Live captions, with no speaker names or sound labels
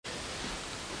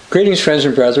Greetings, friends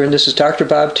and brethren. This is Dr.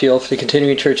 Bob Thiel for the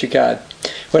Continuing Church of God.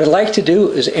 What I'd like to do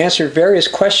is answer various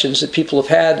questions that people have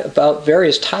had about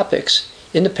various topics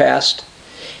in the past.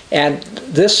 And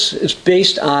this is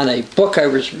based on a book I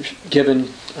was given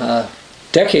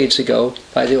decades ago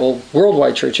by the old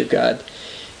Worldwide Church of God,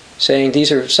 saying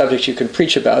these are subjects you can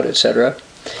preach about, etc.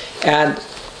 And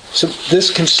so this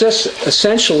consists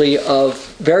essentially of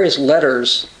various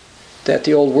letters that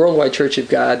the old Worldwide Church of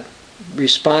God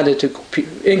responded to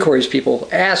inquiries people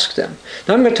asked them.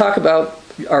 Now I'm going to talk about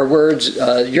our words,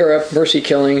 Europe, mercy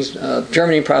killings,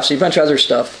 Germany prophecy, a bunch of other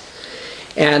stuff.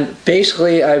 And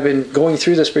basically I've been going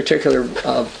through this particular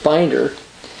binder,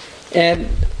 and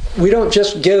we don't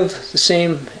just give the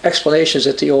same explanations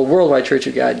that the old Worldwide Church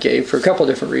of God gave for a couple of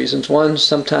different reasons. One,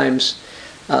 sometimes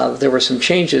there were some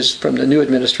changes from the new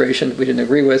administration that we didn't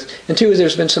agree with. And two,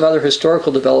 there's been some other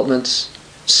historical developments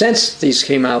since these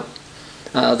came out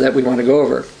that we want to go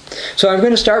over. So I'm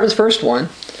going to start with the first one.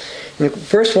 And the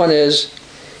first one is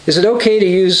it okay to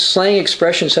use slang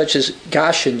expressions such as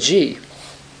gosh and gee?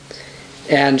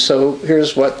 And so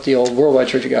here's what the old Worldwide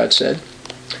Church of God said.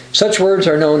 Such words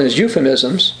are known as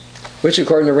euphemisms, which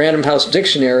according to Random House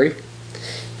Dictionary,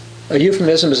 a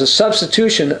euphemism is a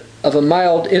substitution of a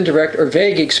mild, indirect, or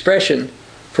vague expression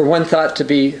for one thought to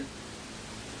be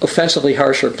offensively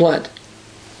harsh or blunt.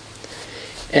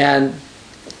 And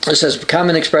it says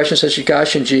common expressions such as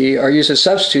gosh and gee are used as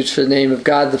substitutes for the name of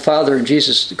God the Father and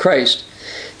Jesus Christ.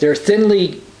 They are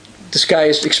thinly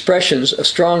disguised expressions of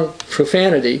strong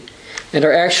profanity and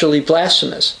are actually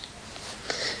blasphemous.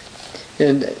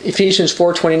 In Ephesians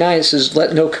 4:29 it says,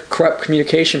 "Let no corrupt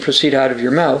communication proceed out of your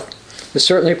mouth." This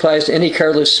certainly applies to any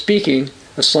careless speaking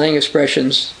of slang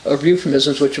expressions of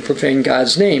euphemisms which will profane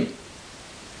God's name.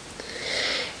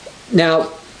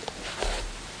 Now,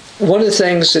 one of the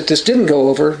things that this didn't go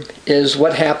over is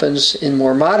what happens in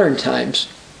more modern times.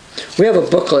 We have a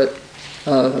booklet.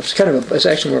 It's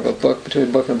actually more of a book, between a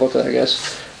book and a booklet, I guess,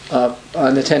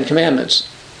 on the Ten Commandments.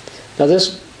 Now,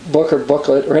 this book or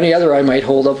booklet, or any other I might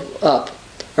hold up,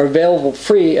 are available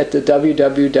free at the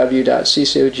www.ccog.org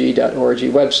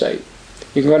website.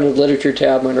 You can go to the Literature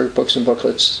tab under Books and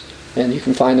Booklets, and you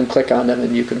can find them, click on them,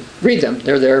 and you can read them.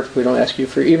 They're there. We don't ask you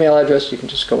for your email address. You can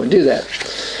just go and do that.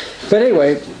 But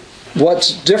anyway,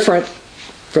 what's different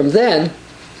from then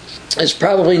is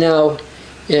probably now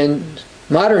in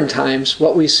modern times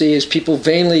what we see is people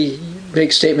vainly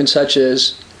make statements such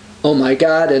as, "Oh my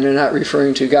God," and they're not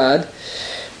referring to God,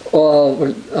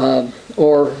 or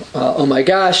 "Oh my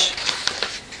gosh,"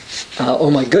 "Oh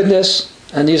my goodness,"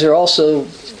 and these are also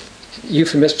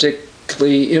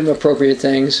euphemistically inappropriate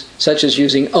things, such as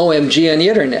using OMG on the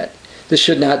internet. This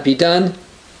should not be done.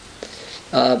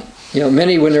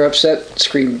 Many, when they're upset,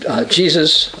 scream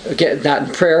Jesus, again, not in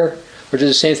prayer, or do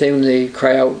the same thing when they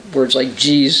cry out words like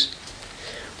geez.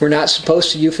 We're not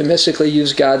supposed to euphemistically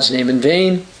use God's name in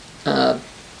vain. By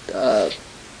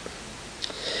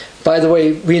the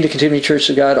way, we in the Continuing Church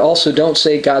of God also don't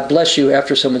say God bless you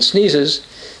after someone sneezes,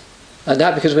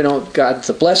 not because we don't want God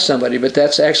to bless somebody, but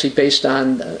that's actually based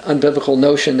on an unbiblical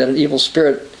notion that an evil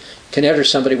spirit can enter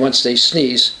somebody once they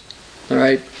sneeze. All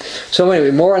right. So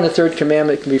anyway, more on the third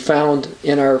commandment can be found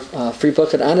in our free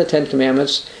booklet on the Ten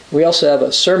Commandments. We also have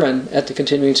a sermon at the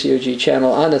Continuing COG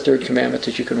channel on the third commandment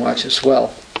that you can watch as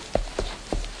well.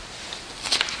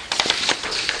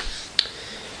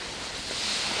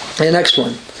 And the next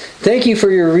one. Thank you for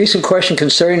your recent question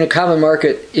concerning the common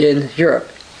market in Europe.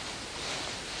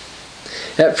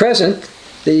 At present,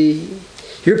 the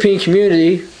European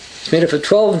community is made up of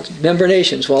 12 member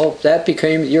nations. Well, that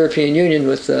became the European Union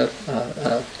with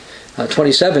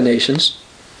 27 nations.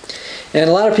 And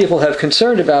a lot of people have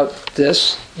concerned about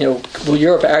this. Will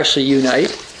Europe actually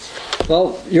unite?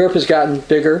 Well, Europe has gotten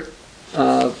bigger,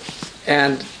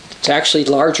 and it's actually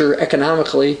larger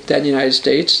economically than the United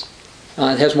States.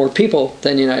 It has more people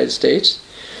than the United States.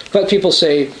 But people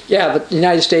say, yeah, but the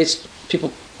United States,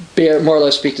 people more or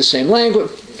less speak the same language,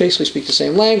 basically speak the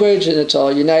same language, and it's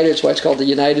all united. It's why it's called the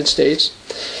United States.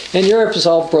 And Europe is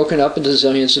all broken up into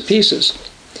zillions of pieces.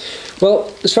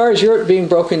 Well, as far as Europe being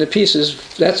broken to pieces,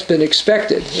 that's been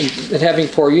expected and having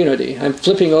poor unity. I'm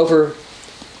flipping over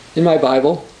in my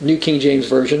Bible, New King James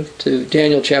Version, to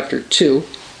Daniel chapter 2.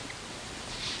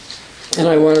 And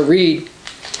I want to read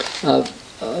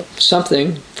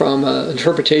something from an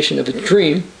interpretation of a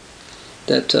dream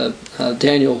that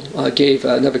Daniel gave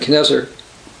Nebuchadnezzar.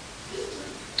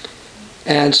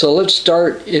 And so let's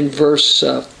start in verse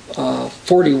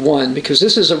 41, because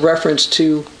this is a reference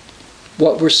to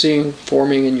what we're seeing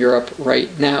forming in Europe right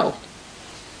now.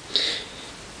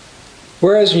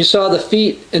 Whereas when you saw the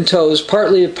feet and toes,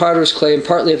 partly of potter's clay and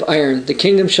partly of iron, the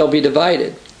kingdom shall be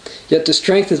divided. yet the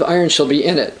strength of iron shall be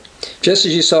in it, just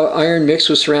as you saw iron mixed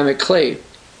with ceramic clay.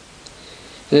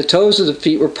 And the toes of the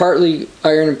feet were partly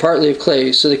iron and partly of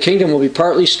clay, so the kingdom will be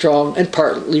partly strong and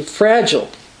partly fragile.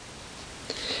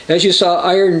 As you saw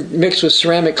iron mixed with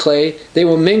ceramic clay, they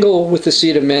will mingle with the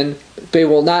seed of men, but they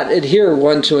will not adhere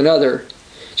one to another,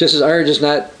 just as iron does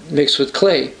not mix with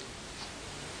clay.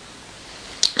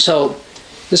 So,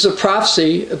 this is a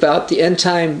prophecy about the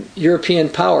end-time European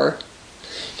power.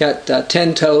 Got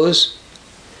 10 toes.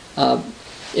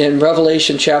 In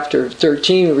Revelation chapter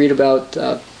 13, we read about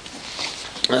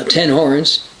 10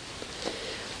 horns.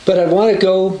 But I want to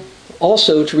go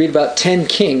also to read about 10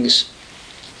 kings.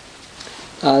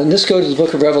 And this goes to the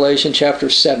book of Revelation chapter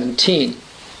 17.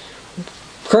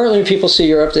 Currently, when people see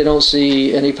Europe, they don't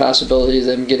see any possibility of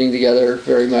them getting together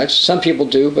very much. Some people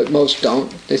do, but most don't.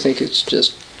 They think it's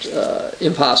just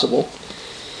impossible.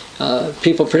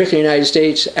 People, particularly in the United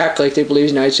States, act like they believe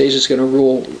the United States is going to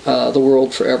rule the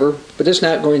world forever, but it's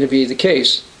not going to be the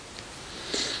case.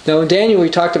 Now in Daniel we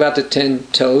talked about the 10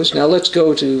 toes. Now let's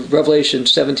go to Revelation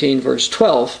 17 verse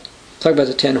 12. Talk about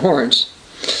the 10 horns.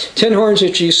 10 horns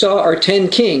which you saw are 10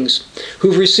 kings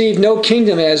who've received no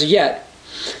kingdom as yet.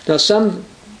 Now some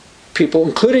people,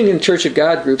 including in Church of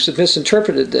God groups, have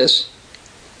misinterpreted this,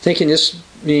 thinking this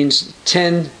means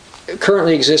 10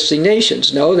 currently existing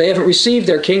nations. No, they haven't received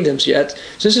their kingdoms yet.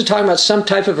 So this is talking about some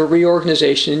type of a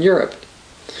reorganization in Europe.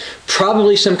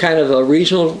 Probably some kind of a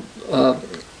regional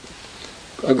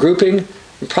a grouping,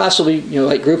 possibly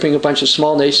like grouping a bunch of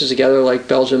small nations together like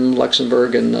Belgium,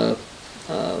 Luxembourg, and the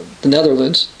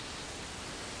Netherlands,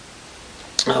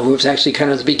 who was actually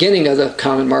kind of the beginning of the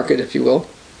common market, if you will.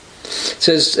 It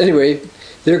says, anyway,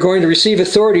 they're going to receive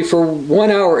authority for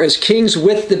 1 hour as kings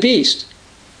with the beast.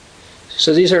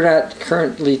 So these are not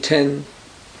currently 10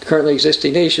 currently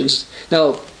existing nations.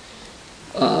 Now,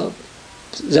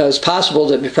 it's possible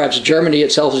that perhaps Germany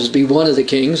itself will be one of the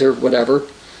kings or whatever.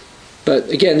 But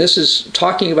again, this is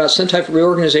talking about some type of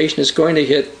reorganization that's going to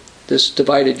hit this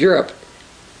divided Europe.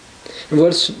 And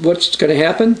what's going to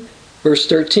happen? Verse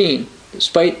 13.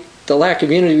 Despite the lack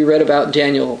of unity we read about in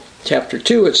Daniel chapter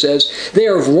 2, it says, they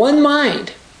are of one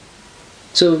mind.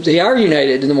 So they are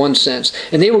united in one sense.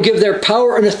 And they will give their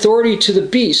power and authority to the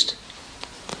beast.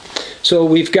 So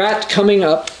we've got coming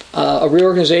up a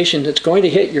reorganization that's going to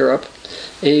hit Europe.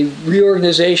 A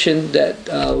reorganization that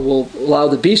will allow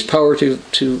the beast power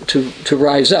to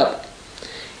rise up.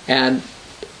 And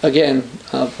again,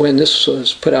 when this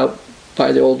was put out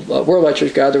by the old Worldwide Church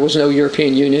of God, there was no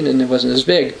European Union and it wasn't as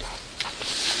big.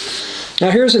 Now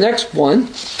here's the next one.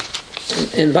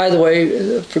 And by the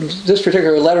way, from this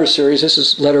particular letter series, this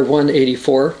is letter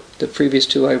 184. The previous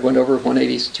two I went over,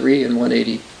 183 and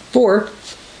 184.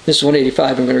 This is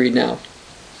 185 I'm going to read now.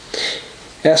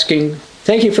 Asking,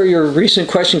 thank you for your recent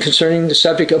question concerning the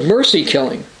subject of mercy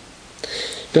killing.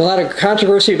 There's been a lot of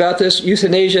controversy about this.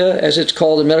 Euthanasia, as it's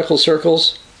called in medical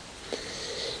circles,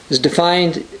 is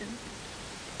defined,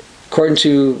 according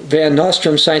to Van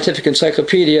Nostrom's Scientific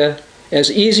Encyclopedia,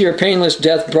 as easy or painless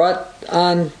death brought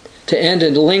on to end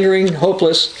in lingering,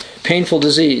 hopeless, painful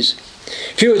disease.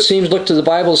 Few, it seems, look to the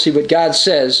Bible to see what God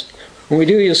says. When we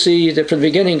do, you'll see that from the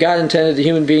beginning God intended the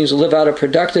human beings to live out a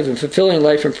productive and fulfilling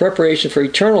life in preparation for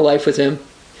eternal life with Him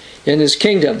in His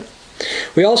kingdom.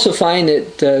 We also find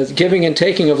that the giving and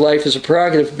taking of life is a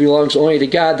prerogative that belongs only to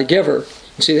God, the giver.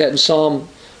 You see that in Psalm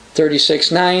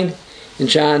 36:9 and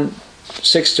John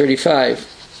 6:35.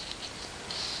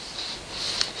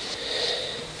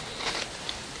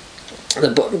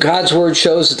 God's word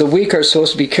shows that the weak are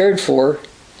supposed to be cared for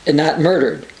and not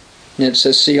murdered. And it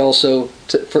says, see also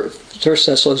 1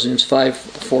 Thessalonians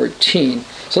 5:14.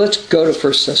 So let's go to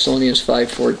 1 Thessalonians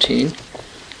 5:14.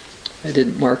 I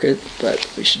didn't mark it, but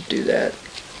we should do that.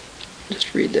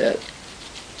 Just read that.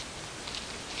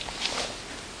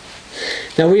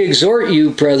 Now we exhort you,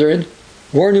 brethren,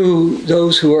 warn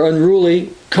those who are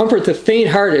unruly, comfort the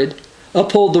faint-hearted,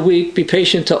 uphold the weak, be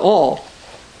patient to all.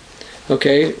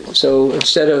 Okay, so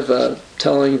instead of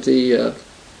telling the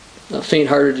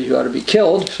faint-hearted you ought to be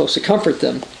killed, you're supposed to comfort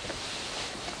them.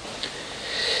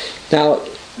 Now,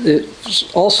 it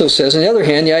also says, on the other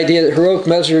hand, the idea that heroic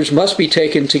measures must be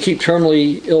taken to keep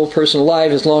terminally ill person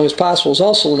alive as long as possible is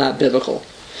also not biblical.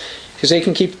 Because they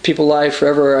can keep people alive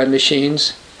forever on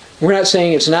machines. We're not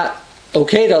saying it's not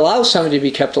okay to allow somebody to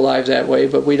be kept alive that way,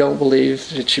 but we don't believe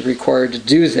that you're required to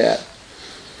do that.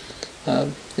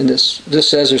 And this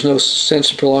says there's no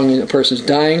sense of prolonging a person's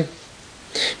dying.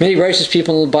 Many righteous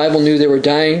people in the Bible knew they were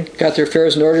dying, got their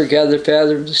affairs in order, gathered their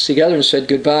families together and said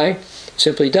goodbye,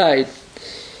 simply died.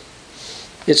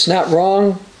 It's not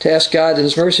wrong to ask God in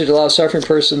His mercy to allow a suffering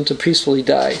person to peacefully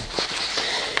die.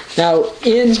 Now,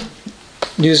 in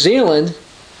New Zealand,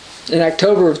 in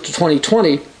October of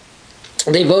 2020,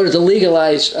 they voted to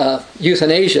legalize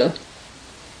euthanasia.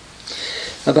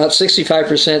 About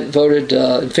 65% voted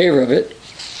in favor of it.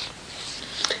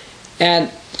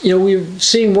 And, we're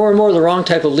seeing more and more the wrong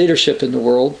type of leadership in the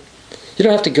world. You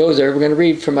don't have to go there. We're going to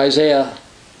read from Isaiah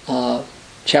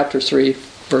chapter 3,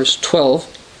 verse 12.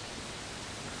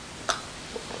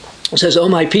 It says, "O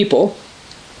my people,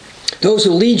 those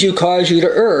who lead you cause you to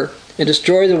err and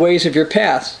destroy the ways of your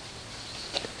path."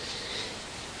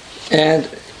 And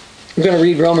I'm going to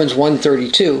read Romans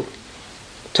 1:32.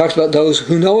 It talks about those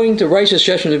who, knowing the righteous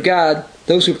judgment of God,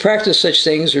 those who practice such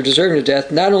things are deserving of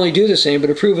death, not only do the same, but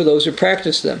approve of those who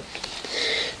practice them.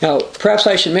 Now, perhaps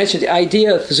I should mention the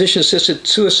idea of physician-assisted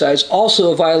suicide is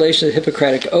also a violation of the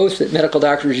Hippocratic Oath that medical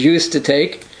doctors used to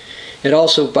take. It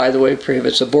also, by the way,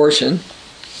 prohibits abortion.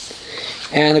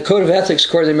 And the Code of Ethics,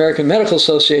 according to the American Medical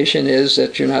Association, is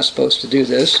that you're not supposed to do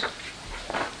this.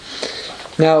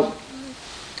 Now,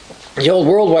 the old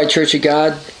Worldwide Church of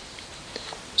God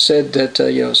said that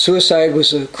suicide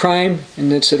was a crime,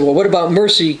 and it said, well, what about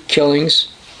mercy killings?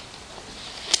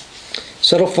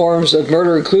 Subtle forms of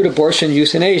murder include abortion,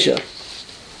 euthanasia,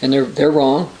 and they're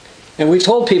wrong. And we've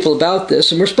told people about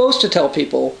this, and we're supposed to tell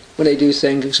people when they do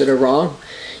things that are wrong.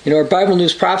 Our Bible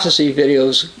News Prophecy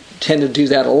videos tend to do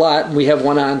that a lot, and we have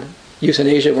one on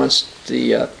euthanasia once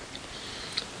the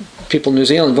people in New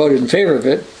Zealand voted in favor of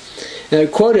it. And I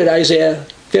quoted Isaiah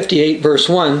 58 verse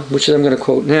 1, which I'm going to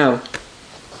quote now.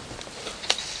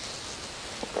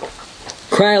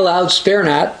 "Cry aloud, spare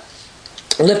not.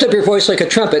 Lift up your voice like a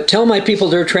trumpet. Tell my people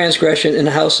their transgression, and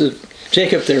the house of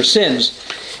Jacob their sins."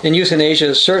 And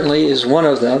euthanasia certainly is one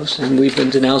of those, and we've been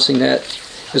denouncing that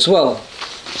as well.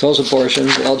 As well as abortion,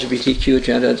 the LGBTQ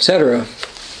agenda, etc.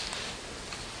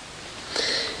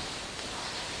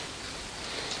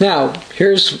 Now,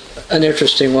 here's an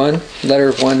interesting one,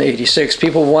 letter 186.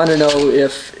 People want to know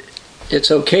if it's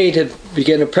okay to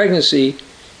begin a pregnancy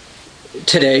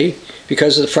today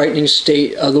because of the frightening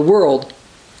state of the world.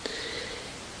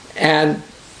 And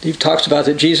he talks about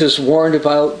that Jesus warned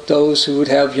about those who would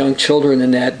have young children in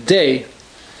that day.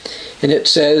 And it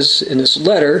says in this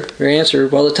letter, your answer,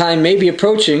 while the time may be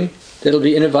approaching that it'll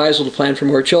be inadvisable to plan for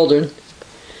more children,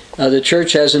 the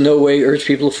church has in no way urged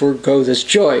people to forego this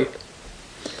joy.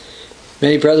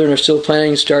 Many brethren are still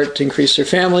planning to start to increase their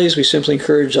families. We simply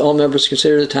encourage all members to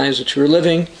consider the times which we're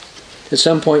living. At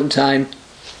some point in time,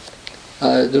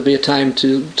 there'll be a time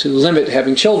to limit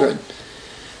having children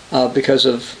because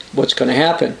of what's going to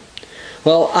happen.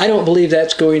 Well, I don't believe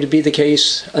that's going to be the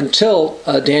case until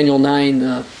Daniel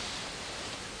 9,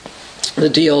 the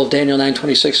deal of Daniel 9,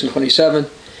 26 and 27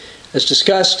 is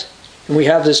discussed. And we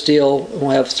have this deal,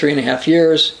 we'll have 3.5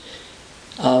 years.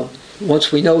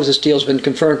 Once we know this deal has been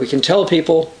confirmed, we can tell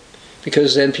people,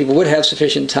 because then people would have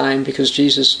sufficient time, because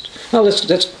Jesus... Well,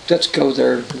 let's go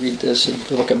there and read this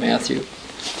and look at Matthew.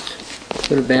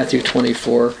 Go to Matthew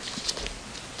 24.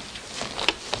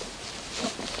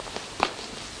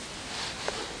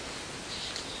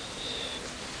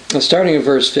 Starting in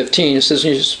verse 15, it says,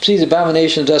 "You see the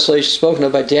abomination of desolation spoken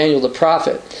of by Daniel the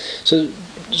prophet." So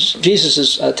Jesus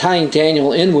is tying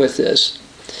Daniel in with this.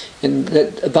 And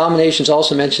that abomination is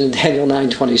also mentioned in Daniel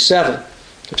 9:27,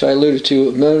 which I alluded to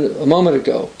a moment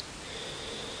ago.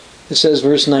 It says,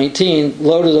 verse 19,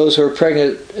 "Woe to those who are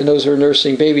pregnant and those who are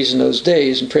nursing babies in those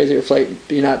days, and pray that your flight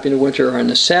be not in the winter or on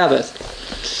the Sabbath."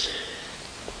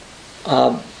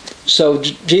 So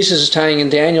Jesus is tying in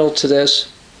Daniel to this.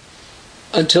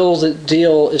 Until the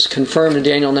deal is confirmed in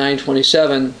Daniel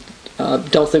 9:27,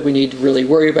 don't think we need to really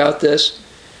worry about this.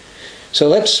 So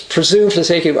let's presume, for the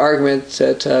sake of argument,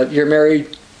 that you're married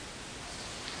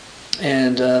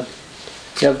and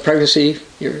you have a pregnancy.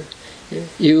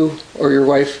 You or your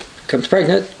wife becomes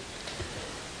pregnant.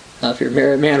 If you're a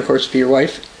married man, of course, it'd be your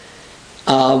wife.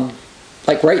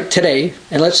 Like right today,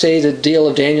 and let's say the deal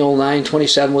of Daniel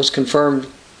 9:27 was confirmed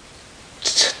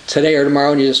today or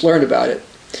tomorrow, and you just learned about it.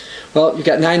 Well, you've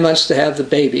got 9 months to have the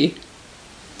baby,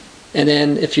 and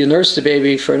then if you nurse the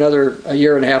baby for another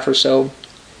 1.5 years or so,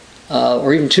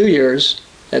 or even 2 years,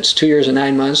 that's 2 years and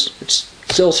 9 months. It's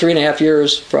still 3.5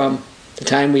 years from the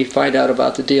time we find out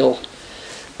about the deal,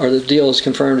 or the deal is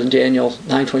confirmed in Daniel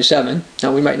 9:27.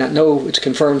 Now, we might not know it's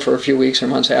confirmed for a few weeks or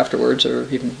months afterwards, or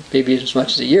even maybe as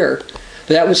much as a year,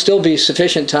 but that would still be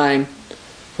sufficient time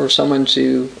for someone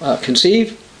to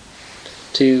conceive,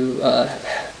 to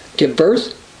give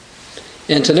birth,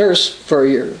 and to nurse for a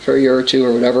year or two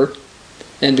or whatever,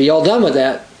 and be all done with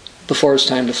that before it's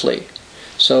time to flee.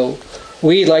 So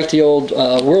We, like the old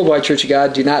Worldwide Church of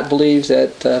God, do not believe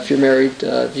that if you're married,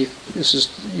 you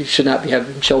should not be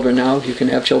having children now. You can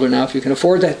have children now if you can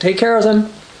afford to take care of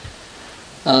them.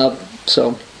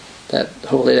 So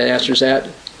hopefully that answers that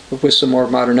with some more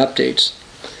modern updates.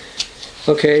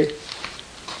 Okay.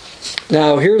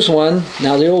 Now here's one.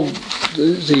 Now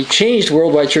the changed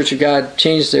Worldwide Church of God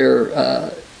changed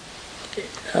their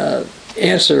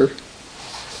answer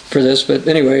for this, but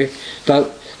anyway,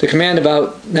 about the command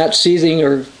about not seething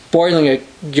or boiling a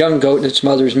young goat in its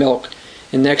mother's milk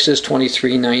in Exodus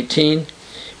 23:19.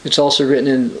 It's also written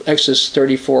in Exodus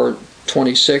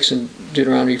 34:26 and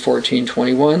Deuteronomy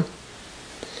 14:21.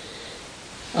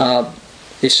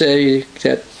 They say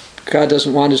that God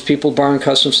doesn't want his people borrowing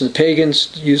customs from the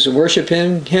pagans used to worship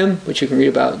him, which you can read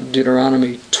about in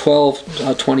Deuteronomy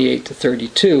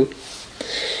 12:28-32.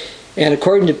 And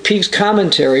according to Peake's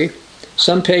commentary,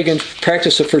 some pagans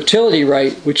practice a fertility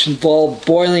rite which involved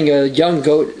boiling a young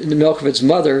goat in the milk of its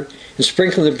mother and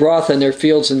sprinkling the broth on their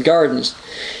fields and gardens.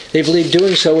 They believed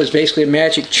doing so was basically a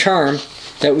magic charm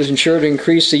that was ensured to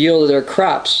increase the yield of their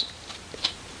crops.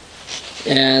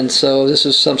 And so this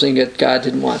is something that God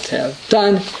didn't want to have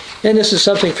done. And this is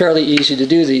something fairly easy to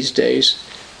do these days.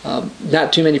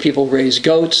 Not too many people raise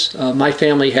goats. My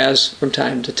family has from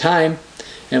time to time,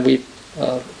 and we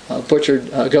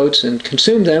butchered goats and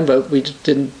consumed them, but we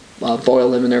didn't boil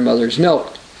them in their mother's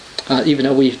milk. Even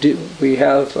though we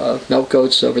have milk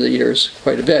goats over the years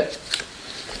quite a bit.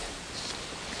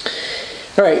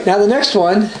 All right, now the next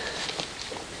one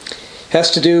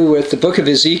has to do with the book of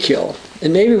Ezekiel.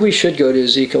 And maybe we should go to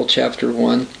Ezekiel chapter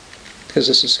 1, because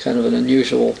this is kind of an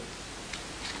unusual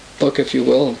book, if you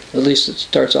will. At least it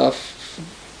starts off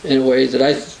in a way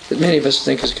that many of us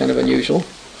think is kind of unusual.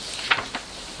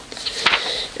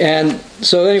 And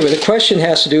so anyway, the question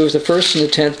has to do with the 1st and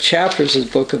the 10th chapters of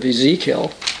the book of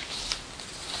Ezekiel.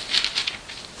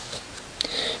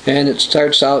 And it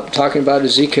starts out talking about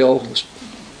Ezekiel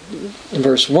in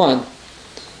verse 1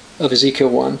 of Ezekiel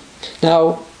 1.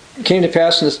 Now, it came to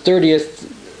pass in the 30th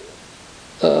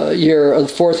year of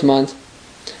the 4th month,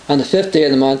 on the 5th day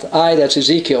of the month, that's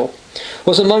Ezekiel,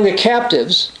 was among the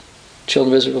captives,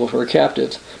 children of Israel who were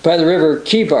captives, by the river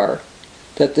Kibar,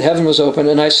 that the heaven was open,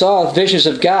 and I saw visions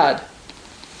of God.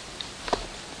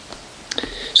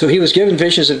 So he was given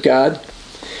visions of God.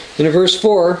 And in verse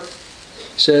 4,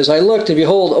 it says, I looked, and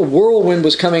behold, a whirlwind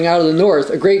was coming out of the north,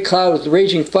 a great cloud with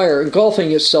raging fire,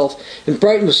 engulfing itself, and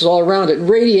brightness was all around it, and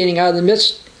radiating out of the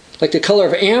midst, like the color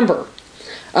of amber,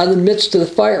 out of the midst of the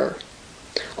fire.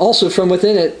 Also from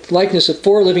within it, likeness of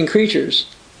 4 living creatures.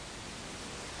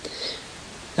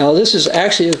 Now this is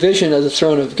actually a vision of the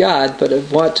throne of God, but I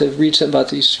want to read something about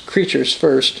these creatures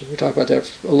first. We'll talk about that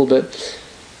for a little bit.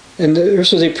 And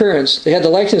this was the appearance. They had the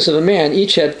likeness of a man.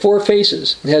 Each had 4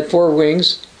 faces and had 4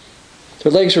 wings.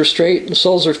 Their legs were straight, and the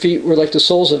soles of their feet were like the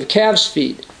soles of a calf's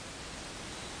feet.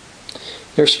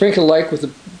 They were sprinkled alike with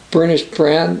the burnished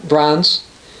bronze.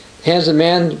 The hands of the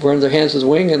man were in the hands of the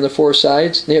wing and the 4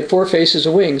 sides. They had 4 faces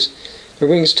and wings. Their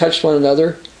wings touched one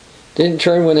another. They didn't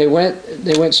turn when they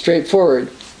went straight forward.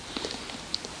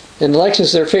 And the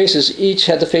likeness of their faces, each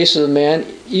had the face of a man.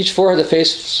 Each 4 had the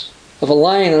face of a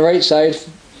lion on the right side,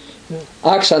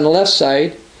 ox on the left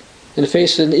side, and the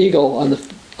face of an eagle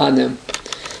on them.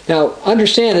 Now,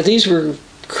 understand that these were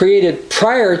created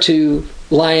prior to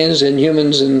lions and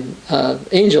humans and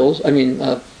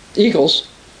eagles.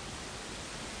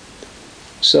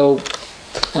 So,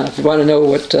 if you want to know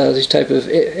what these type of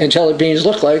angelic beings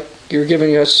look like, you're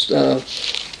giving us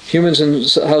humans and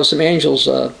how some angels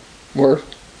were.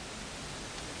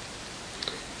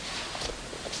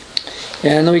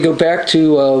 And let me go back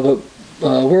to what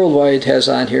Worldwide has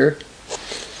on here.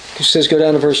 It says, go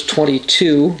down to verse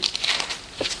 22.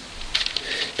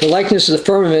 The likeness of the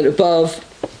firmament above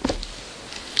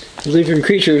the living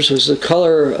creatures was the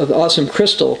color of awesome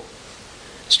crystal,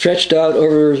 stretched out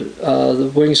over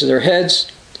the wings of their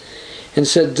heads, and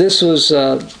said this was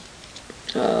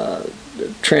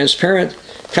transparent.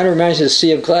 Kind of reminds me of the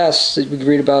sea of glass that we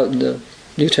read about in the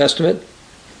New Testament.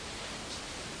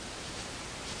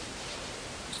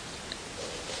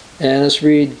 And let's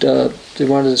read,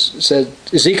 said,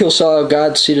 Ezekiel saw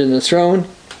God seated in the throne.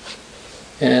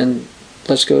 And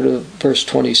let's go to verse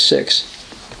 26.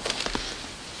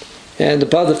 And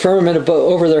above the firmament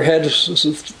over their heads was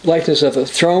the likeness of a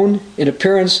throne, in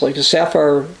appearance like a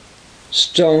sapphire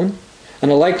stone.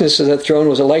 And the likeness of that throne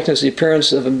was a likeness of the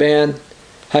appearance of a man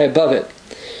high above it.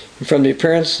 And from the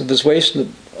appearance of his waist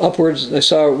upwards, I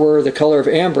saw it were the color of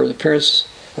amber, the appearance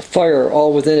of fire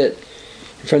all within it.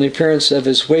 And from the appearance of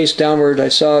his waist downward, I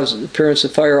saw his appearance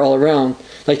of fire all around,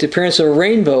 like the appearance of a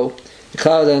rainbow, the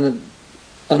cloud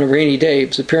on a rainy day.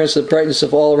 It's the appearance of the brightness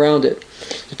of all around it.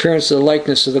 The appearance of the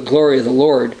likeness of the glory of the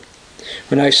Lord.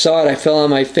 When I saw it, I fell on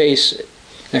my face, and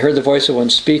I heard the voice of one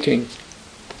speaking.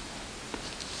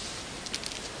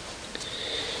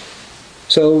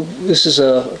 So this is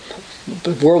a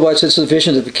worldwide sense of the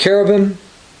vision of the cherubim. And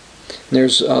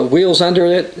there's wheels under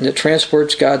it, and it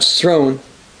transports God's throne.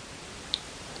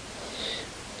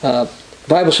 The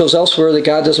Bible shows elsewhere that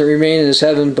God doesn't remain in his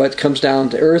heaven, but comes down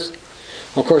to earth.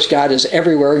 Of course, God is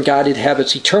everywhere, and God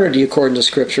inhabits eternity according to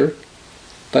Scripture.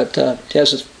 But he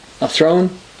has a throne,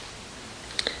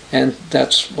 and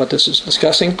that's what this is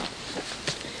discussing.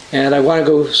 And I want to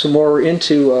go some more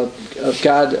into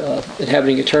God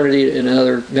inhabiting eternity in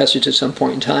another message at some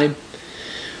point in time.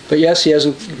 But yes, he has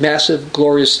a massive,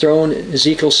 glorious throne.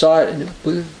 Ezekiel saw it, and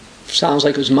it sounds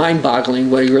like it was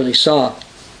mind-boggling what he really saw.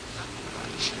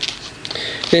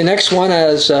 The next one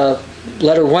is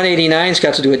letter 189. It's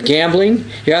got to do with gambling.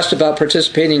 You asked about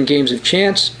participating in games of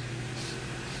chance.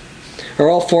 Are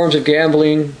all forms of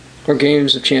gambling or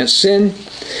games of chance sin?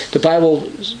 The Bible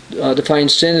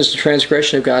defines sin as the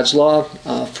transgression of God's law.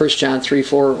 1 John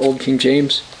 3:4, Old King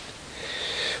James.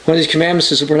 One of these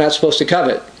commandments is that we're not supposed to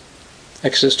covet.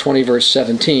 Exodus 20, verse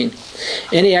 17.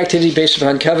 Any activity based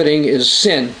upon coveting is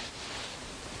sin.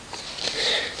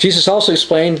 Jesus also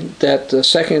explained that the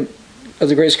second of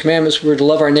the greatest commandments were to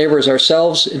love our neighbor as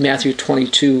ourselves in Matthew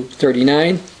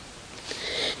 22:39.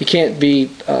 You can't be,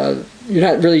 you're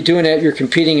not really doing that. You're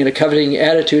competing in a coveting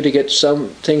attitude to get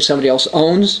something somebody else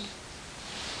owns.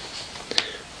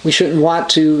 We shouldn't want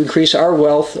to increase our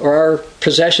wealth or our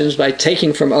possessions by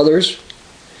taking from others.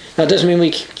 Now, it doesn't mean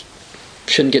we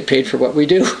shouldn't get paid for what we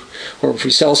do or if we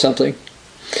sell something.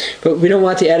 But we don't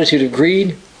want the attitude of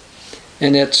greed,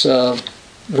 and it's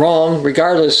wrong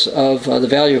regardless of the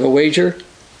value of a wager.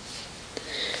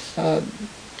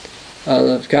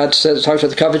 God says, talks about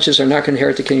the covetous are not going to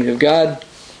inherit the kingdom of God.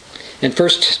 And 1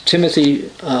 Timothy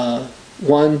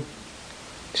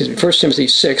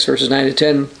 6, verses 9 to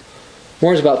 10,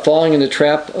 warns about falling in the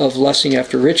trap of lusting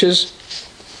after riches.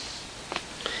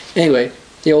 Anyway,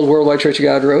 the old Worldwide Church of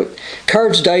God wrote,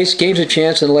 cards, dice, games of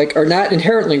chance, and the like are not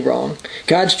inherently wrong.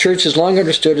 God's church has long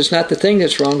understood it's not the thing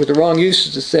that's wrong, but the wrong use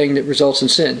is the thing that results in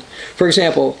sin. For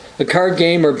example, a card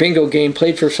game or bingo game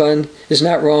played for fun is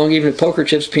not wrong, even if poker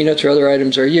chips, peanuts, or other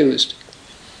items are used.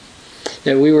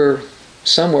 Now, we were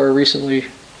somewhere recently,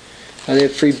 they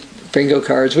had free bingo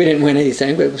cards. We didn't win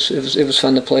anything, but it was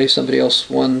fun to play. Somebody else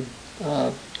won,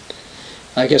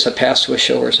 I guess, a pass to a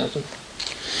show or something.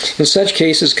 In such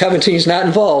cases, coveting is not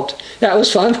involved. That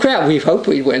was fun. Crap, we hoped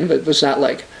we'd win, but it was not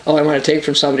like, oh, I want to take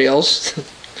from somebody else.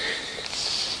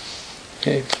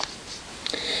 Okay.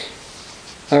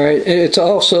 All right. It's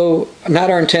also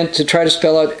not our intent to try to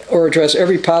spell out or address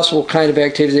every possible kind of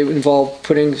activity that would involve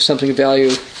putting something of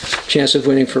value, chance of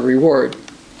winning for reward.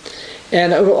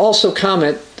 And I will also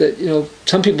comment that,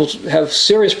 some people have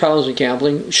serious problems with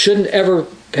gambling, shouldn't ever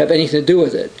have anything to do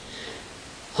with it.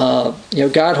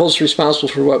 God holds us responsible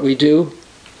for what we do.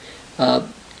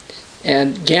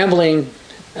 And gambling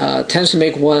tends to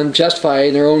make one justify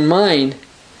in their own mind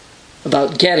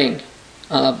about getting.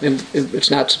 It's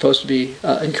not supposed to be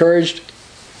encouraged.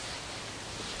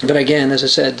 But again, as I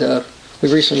said,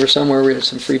 we recently were somewhere, we had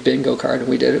some free bingo card and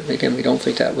we did it. Again, we don't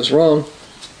think that was wrong.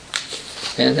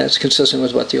 And that's consistent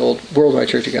with what the old Worldwide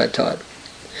Church of God taught.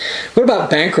 What about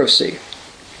bankruptcy?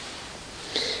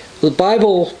 The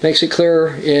Bible makes it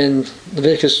clear in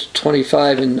Leviticus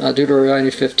 25 and Deuteronomy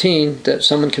 15 that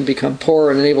someone can become poor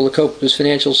and unable to cope with his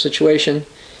financial situation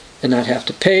and not have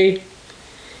to pay.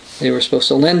 They were supposed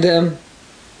to lend them.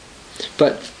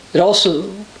 But it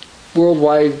also,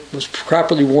 worldwide, was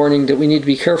properly warning that we need to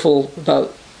be careful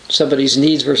about somebody's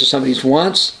needs versus somebody's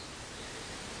wants.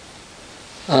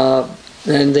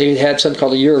 And they had something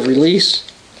called a year of release.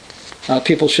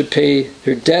 People should pay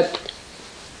their debt.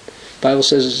 The Bible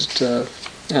says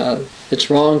it's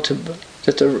wrong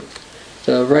that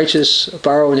the righteous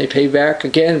borrow and they pay back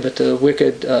again, but the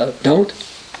wicked don't.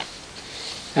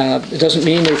 It doesn't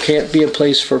mean there can't be a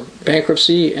place for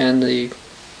bankruptcy, and the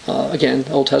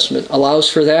Old Testament allows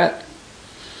for that.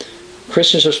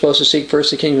 Christians are supposed to seek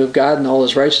first the kingdom of God and all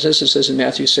his righteousness, it says in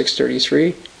Matthew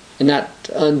 6:33, and not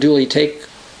unduly take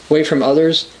away from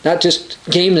others. Not just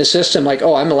game the system like,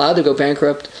 oh, I'm allowed to go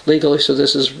bankrupt legally, so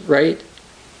this is right.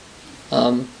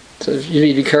 So you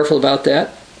need to be careful about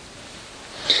that.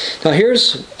 Now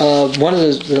here's one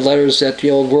of the letters that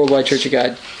the old Worldwide Church of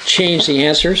God changed the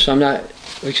answer. So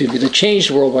the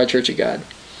changed Worldwide Church of God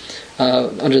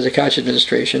under the Koch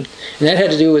administration. And that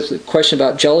had to do with the question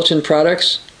about gelatin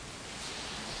products.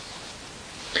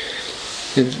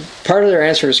 And part of their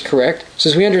answer is correct. It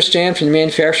says, we understand from the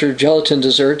manufacturer of gelatin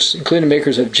desserts, including the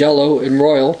makers of Jell-O and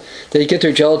Royal, that they get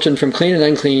their gelatin from clean and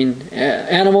unclean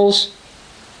animals.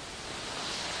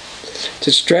 It's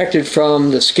extracted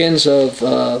from the skins of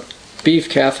beef,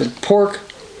 calf, and pork.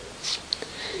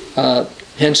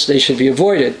 Hence, they should be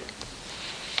avoided.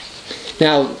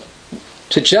 Now,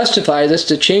 to justify this,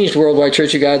 the changed Worldwide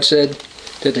Church of God said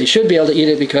that they should be able to eat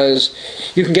it because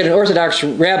you can get an Orthodox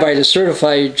rabbi to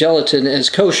certify gelatin as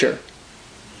kosher.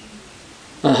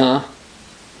 Well,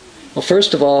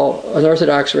 first of all, an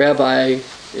Orthodox rabbi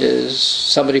is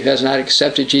somebody who has not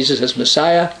accepted Jesus as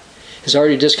Messiah, has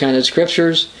already discounted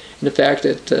Scriptures, and the fact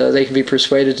that they can be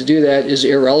persuaded to do that is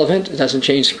irrelevant. It doesn't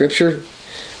change Scripture.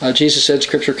 Jesus said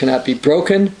Scripture cannot be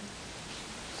broken.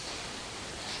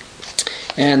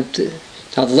 And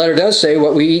now the letter does say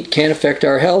what we eat can affect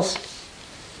our health,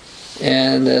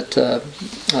 and that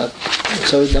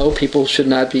so no, people should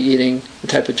not be eating the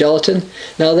type of gelatin.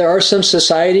 Now there are some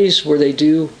societies where they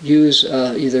do use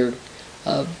either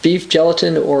beef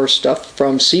gelatin or stuff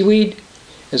from seaweed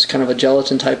as kind of a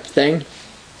gelatin type thing,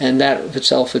 and that of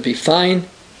itself would be fine.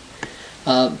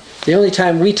 The only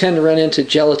time we tend to run into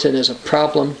gelatin as a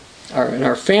problem are in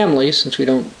our family, since we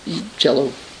don't eat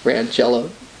brand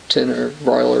gelatin or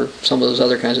Royal or some of those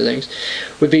other kinds of things,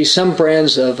 would be some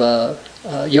brands of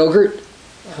yogurt.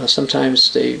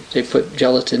 Sometimes they put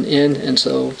gelatin in, and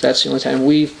so that's the only time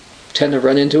we tend to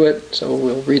run into it. So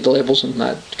we'll read the labels and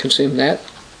not consume that.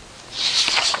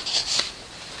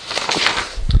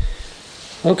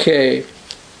 Okay.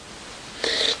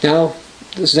 Now,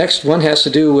 this next one has to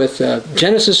do with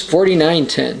Genesis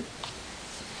 49:10.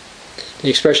 The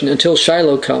expression, until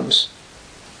Shiloh comes.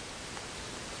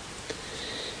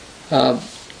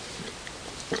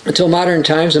 Until modern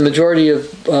times, the majority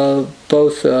of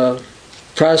both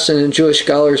Protestant and Jewish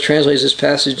scholars translate this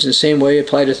passage in the same way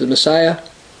applied to the Messiah.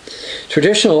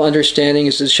 Traditional understanding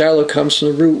is that Shiloh comes from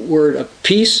the root word of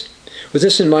peace. With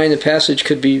this in mind, the passage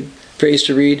could be phrased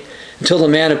to read, until the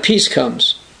man of peace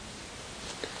comes.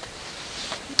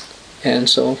 And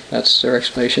so that's their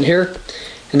explanation here.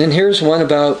 And then here's one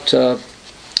about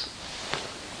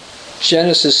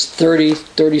Genesis 30,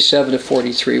 37 to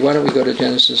 43. Why don't we go to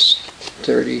Genesis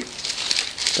 30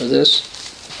 for this?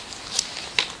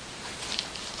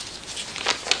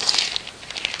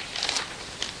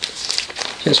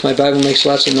 Yes, my Bible makes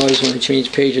lots of noise when I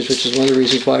change pages, which is one of the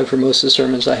reasons why for most of the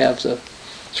sermons I have the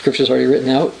scriptures already written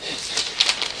out,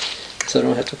 so I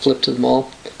don't have to flip to them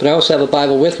all. But I also have a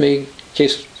Bible with me in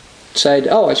case I decide,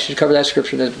 I should cover that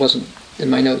scripture that wasn't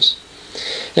in my notes.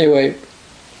 Anyway,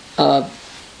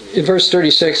 in verse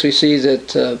 36 we see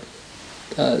that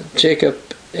Jacob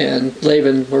and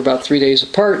Laban were about 3 days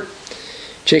apart.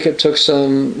 Jacob took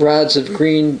some rods of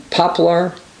green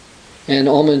poplar and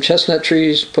almond chestnut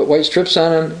trees, put white strips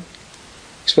on them,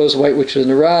 exposed the white which was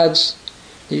in the rods.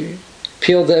 He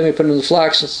peeled them, he put them in the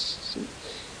flocks,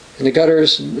 in the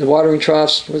gutters, in the watering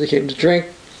troughs where they came to drink,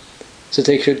 so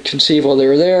that they could conceive while they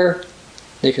were there.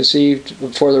 They conceived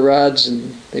before the rods,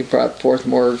 and they brought forth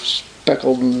more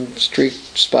speckled and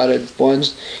streaked, spotted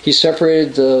ones. He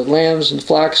separated the lambs and the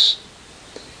flocks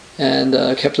and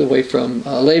kept it away from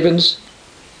Laban's.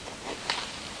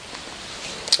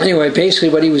 Anyway, basically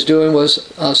what he was doing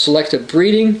was selective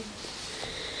breeding.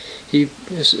 In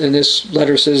this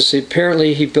letter says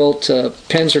apparently he built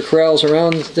pens or corrals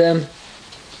around them.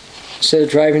 Instead of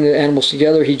driving the animals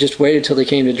together, he just waited till they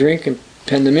came to drink and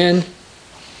penned them in.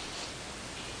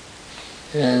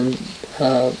 And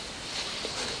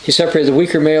he separated the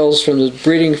weaker males from the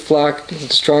breeding flock, the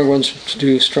strong ones to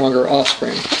do stronger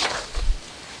offspring.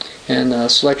 And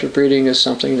selective breeding is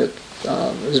something that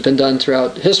has been done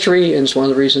throughout history, and it's one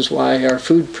of the reasons why our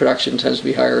food production tends to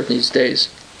be higher these days.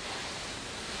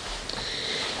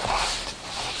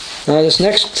 Now, this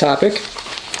next topic.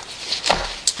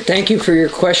 Thank you for your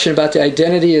question about the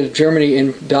identity of Germany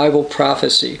in Bible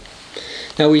prophecy.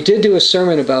 Now, we did do a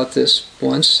sermon about this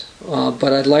once,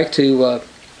 but I'd like to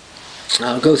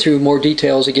go through more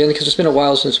details again because it's been a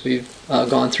while since we've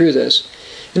gone through this.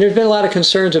 And there's been a lot of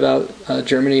concerns about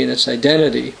Germany and its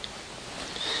identity.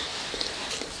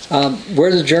 Where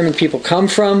do the German people come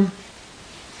from?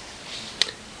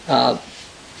 Let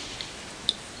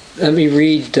me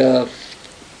read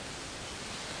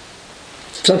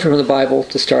something from the Bible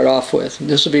to start off with.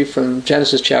 This will be from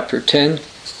Genesis chapter 10.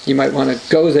 You might want to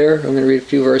go there. I'm going to read a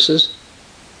few verses.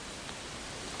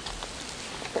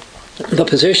 The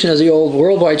position of the old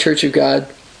Worldwide Church of God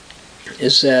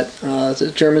is that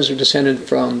the Germans are descended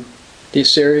from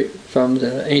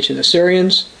the ancient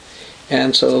Assyrians,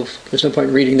 and so there's no point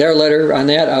in reading their letter on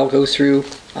that. I'll go through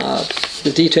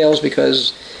the details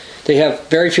because They have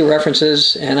very few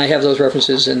references, and I have those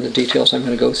references in the details I'm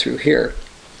going to go through here.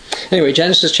 Anyway,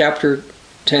 Genesis chapter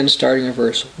 10, starting in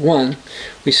verse 1,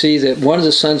 we see that one of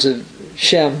the sons of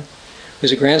Shem, who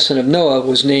was a grandson of Noah,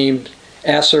 was named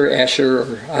Asher,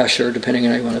 or Asher, depending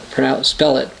on how you want to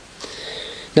spell it.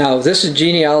 Now, this is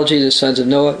genealogy of the sons of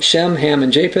Noah, Shem, Ham,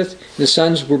 and Japheth. And the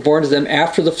sons were born to them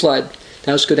after the flood.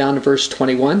 Now let's go down to verse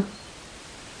 21.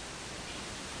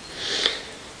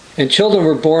 And children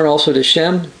were born also to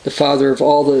Shem, the father of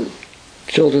all the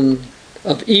children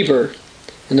of Eber,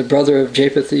 and the brother of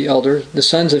Japheth the elder. The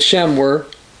sons of Shem were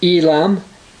Elam,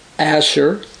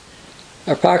 Asher,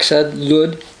 Arphaxad,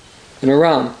 Lud, and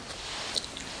Aram.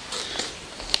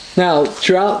 Now,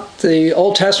 throughout the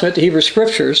Old Testament, the Hebrew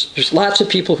Scriptures, there's lots of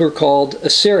people who are called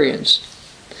Assyrians.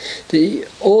 The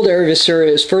old area of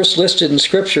Assyria is first listed in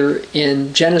Scripture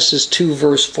in Genesis 2,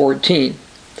 verse 14.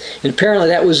 And apparently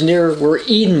that was near where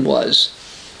Eden was.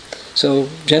 So,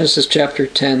 Genesis chapter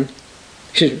 2.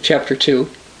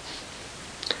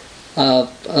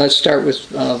 Let's start with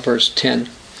verse 10.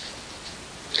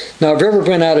 Now a river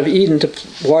went out of Eden to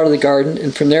water the garden,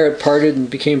 and from there it parted and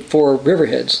became 4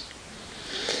 riverheads.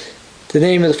 The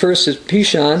name of the first is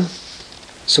Pishon.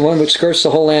 It's the one which skirts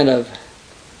the whole land of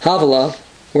Havilah,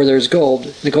 where there is gold.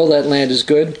 The gold of that land is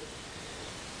good.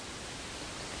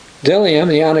 Bdellium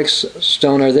and the onyx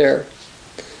stone are there.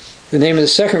 The name of the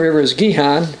second river is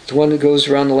Gihon, the one that goes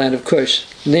around the land of Cush.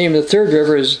 The name of the third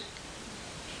river is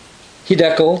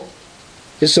Hiddekel.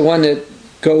 It's the one that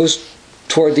goes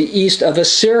toward the east of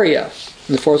Assyria.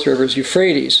 And the fourth river is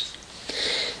Euphrates.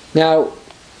 Now,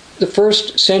 the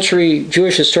first century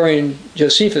Jewish historian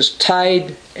Josephus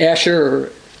tied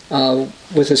Asher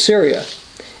with Assyria,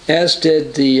 as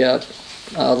did the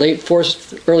late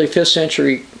 4th, early 5th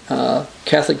century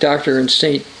Catholic doctor and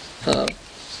Saint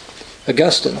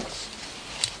Augustine.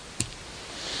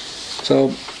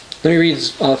 So let me read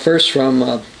first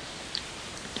from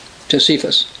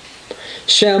Josephus.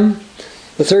 Shem,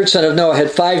 the third son of Noah, had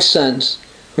 5 sons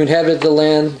who inhabited the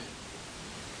land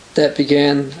that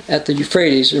began at the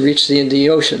Euphrates and reached the Indian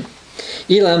Ocean.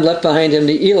 Elam left behind him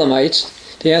the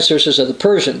Elamites, the ancestors of the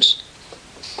Persians.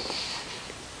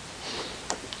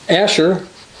 Asher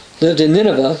lived in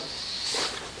Nineveh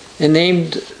and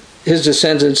named his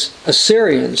descendants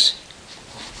Assyrians,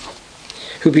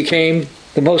 who became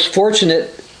the most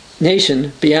fortunate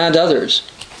nation beyond others.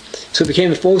 So it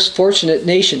became the most fortunate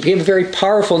nation, became a very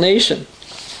powerful nation.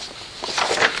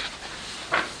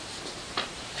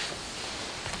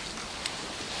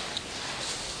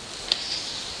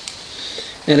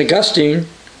 And Augustine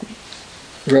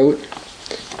wrote,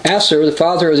 Asher, the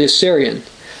father of the Assyrian.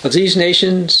 Of these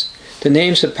nations, the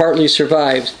names have partly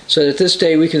survived, so that this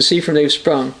day we can see from they've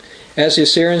sprung, as the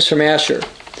Assyrians from Asher.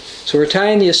 So we're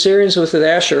tying the Assyrians with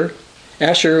Asher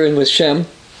and with Shem.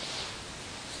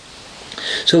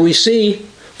 So we see,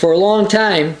 for a long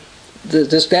time,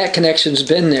 that connection's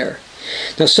been there.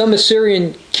 Now, some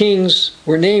Assyrian kings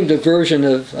were named a version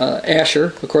of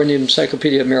Asher, according to the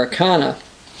Encyclopedia Americana.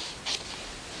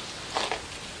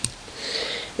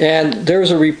 And there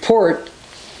was a report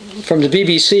from the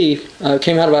BBC,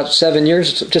 came out about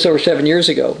just over 7 years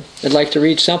ago. I'd like to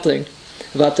read something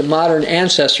about the modern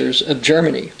ancestors of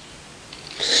Germany.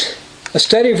 A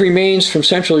study of remains from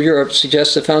Central Europe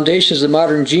suggests the foundations of the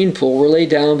modern gene pool were laid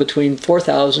down between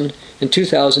 4000 and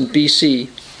 2000 BC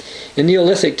in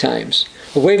Neolithic times.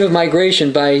 A wave of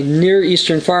migration by Near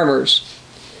Eastern farmers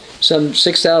some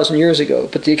 6,000 years ago.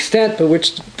 But the extent by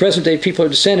which present-day people are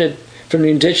descended from the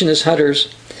indigenous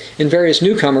hunters and various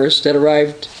newcomers that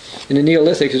arrived in the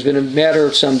Neolithic has been a matter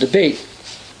of some debate.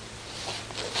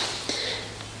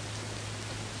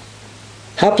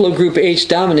 Haplogroup H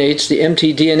dominates the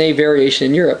mtDNA variation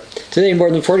in Europe. Today,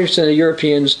 more than 40% of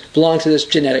Europeans belong to this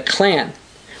genetic clan,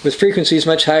 with frequencies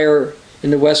much higher in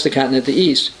the west, the continent, the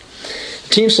east.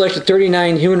 The team selected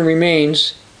 39 human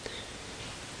remains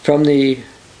from the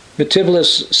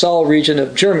Metibulis Saal region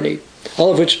of Germany,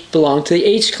 all of which belong to the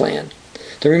H clan.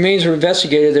 The remains were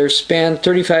investigated. They spanned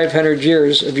 3,500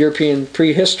 years of European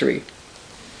prehistory.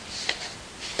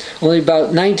 Only about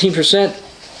 19%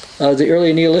 of the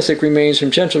early Neolithic remains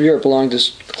from Central Europe belonged to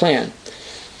this clan.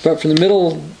 But from the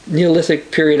Middle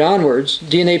Neolithic period onwards,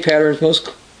 DNA patterns most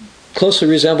closely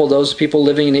resemble those of people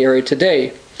living in the area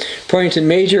today, pointing to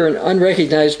major and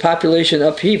unrecognized population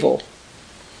upheaval.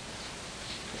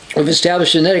 We've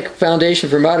established a genetic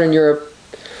foundation for modern Europe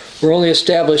were only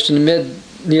established in the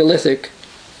mid-Neolithic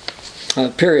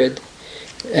period,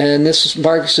 and this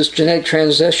marks this genetic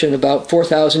transition about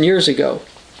 4,000 years ago.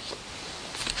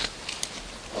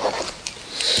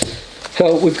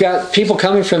 So we've got people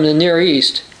coming from the Near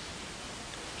East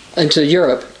into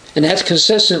Europe, And that's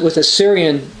consistent with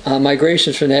Assyrian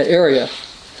migrations from that area.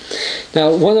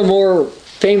 Now, one of the more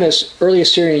famous early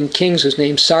Assyrian kings was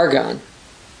named Sargon.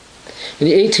 In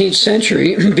the 18th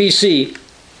century BC,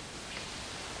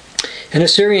 an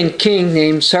Assyrian king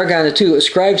named Sargon II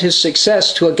ascribed his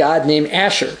success to a god named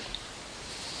Asher.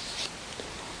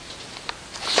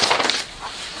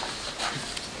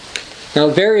 Now,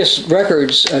 various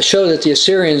records show that the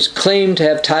Assyrians claimed to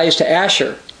have ties to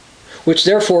Asher, which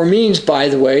therefore means, by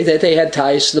the way, that they had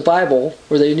ties to the Bible,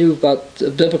 or they knew about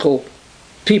the biblical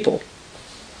people.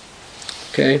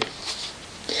 Okay?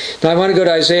 Now I want to go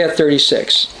to Isaiah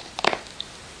 36.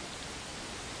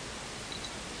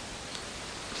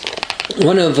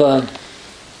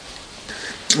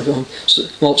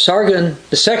 Sargon,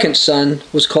 the second son,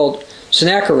 was called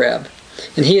Sennacherib,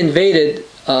 and he invaded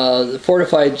the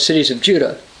fortified cities of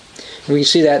Judah. And we can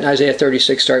see that in Isaiah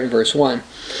 36, starting in verse 1.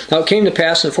 Now it came to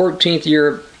pass in the 14th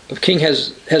year of King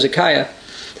Hezekiah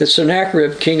that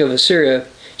Sennacherib, king of Assyria,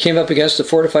 came up against the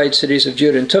fortified cities of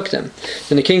Judah and took them.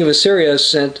 And the king of Assyria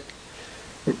sent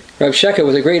Rabshakeh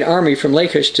with a great army from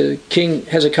Lachish to King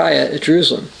Hezekiah at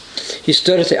Jerusalem. He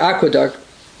stood at the aqueduct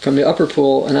from the upper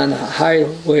pool and on the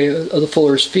highway of the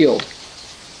fuller's field.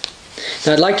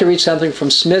 Now I'd like to read something from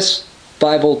Smith's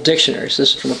Bible Dictionaries.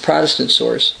 This is from a Protestant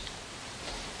source.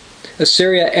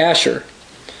 Assyria, Asher.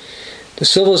 The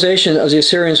civilization of the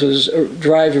Assyrians was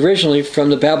derived originally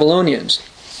from the Babylonians.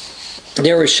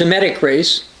 They were a Shemitic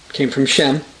race, came from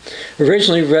Shem,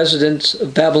 originally residents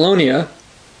of Babylonia,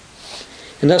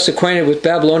 and thus acquainted with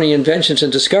Babylonian inventions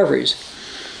and discoveries.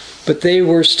 But they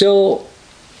were still,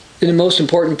 in the most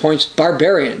important points,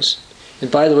 barbarians.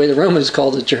 And by the way, the Romans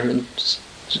called the Germans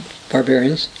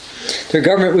barbarians. Their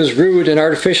government was rude and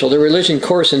artificial, their religion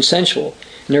coarse and sensual,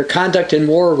 and their conduct in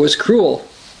war was cruel.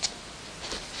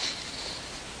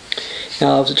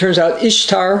 Now, as it turns out,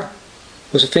 Ishtar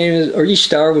was a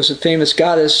famous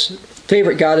goddess,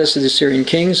 favorite goddess of the Assyrian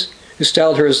kings, who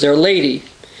styled her as their lady,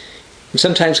 and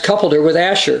sometimes coupled her with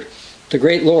Asher, the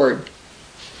great lord,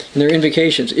 in their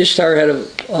invocations. Ishtar had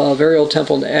a very old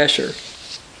temple to Asher.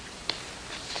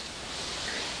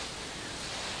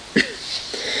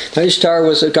 Now, Ishtar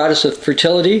was a goddess of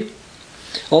fertility,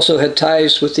 also had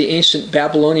ties with the ancient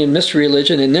Babylonian mystery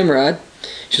religion and Nimrod.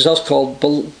 She was also called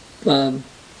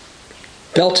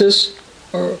Beltis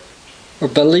or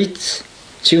Belith.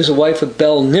 She was the wife of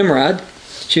Bel Nimrod.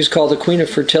 She was called the Queen of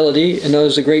Fertility and known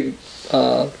as the Great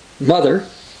Mother.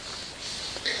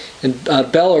 And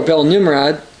Bel or Bel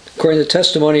Nimrod, according to the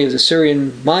testimony of the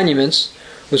Syrian monuments,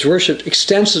 was worshipped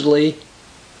extensively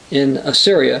in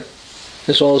Assyria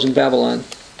as well as in Babylon.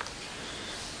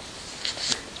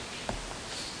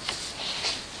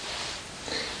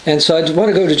 And so I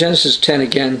want to go to Genesis 10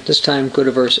 again, this time go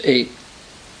to verse 8.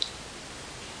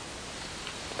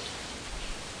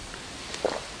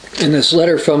 In this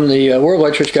letter from the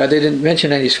Worldwide Church God, they didn't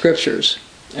mention any scriptures,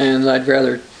 and I'd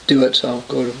rather do it, so I'll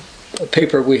go to a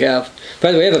paper we have.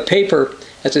 By the way, I have a paper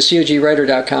at the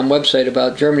COGwriter.com website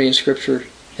about Germany and Scripture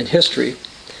and history.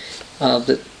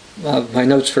 My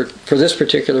notes for this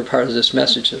particular part of this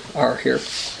message are here.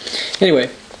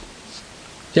 Anyway,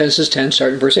 Genesis 10,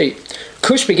 starting verse 8.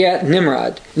 Cush begat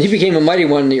Nimrod, and he became a mighty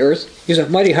one in the earth. He was a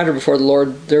mighty hunter before the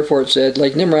Lord. Therefore it said,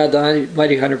 like Nimrod, the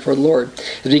mighty hunter before the Lord.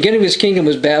 At the beginning of his kingdom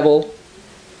was Babel,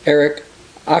 Erech,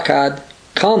 Akkad,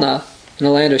 Calneh, and the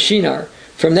land of Shinar.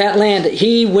 From that land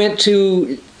he went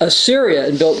to Assyria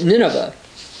and built Nineveh,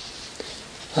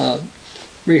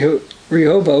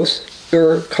 Rehoboth,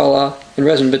 Ur, Calah, and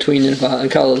Rezin between Nineveh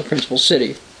and Calah, the principal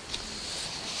city.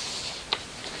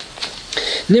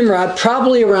 Nimrod,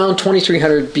 probably around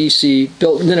 2300 BC,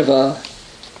 built Nineveh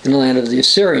in the land of the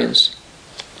Assyrians.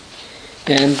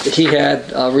 And he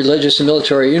had religious and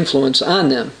military influence on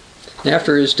them. And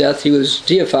after his death, he was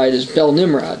deified as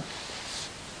Bel-Nimrod.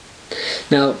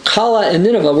 Now, Calah and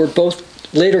Nineveh were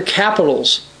both later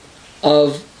capitals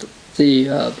of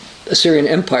the Assyrian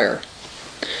Empire.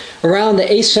 Around the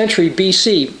 8th century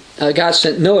BC, God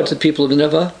sent Noah to the people of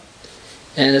Nineveh,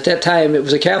 and at that time it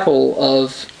was the capital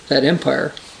of that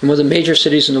empire, and one of the major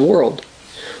cities in the world.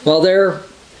 While there,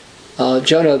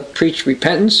 Jonah preached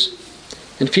repentance,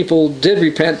 and people did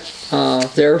repent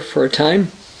there for a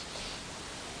time.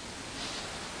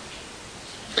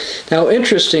 Now,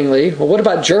 interestingly, well, what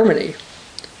about Germany?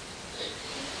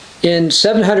 In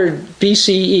 700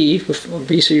 BCE,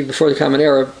 BC before the Common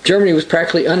Era, Germany was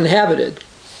practically uninhabited.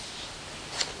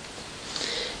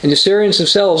 And the Assyrians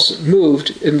themselves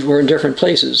moved and were in different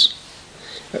places.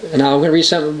 Now I'm going to read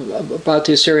something about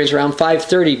the Assyrians around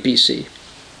 530 BC.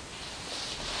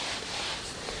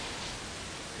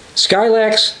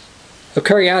 Skylax of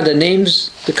Carianda names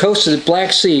the coast of the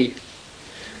Black Sea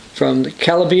from the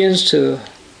Calabians to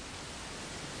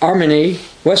Armeni,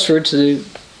 westward to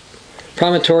the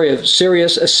promontory of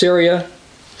Sirius, Assyria.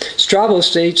 Strabo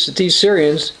states that these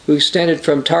Syrians, who extended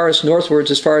from Taurus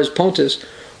northwards as far as Pontus,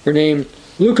 were named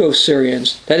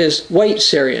Leuco-Syrians, that is, white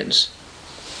Syrians.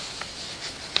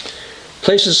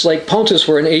 Places like Pontus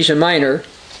were in Asia Minor.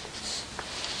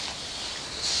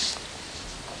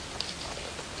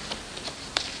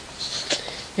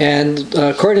 And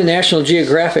according to National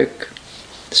Geographic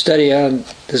study on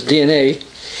this DNA,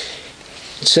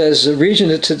 it says the region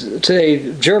of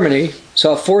today, Germany,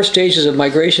 saw 4 stages of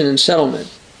migration and settlement,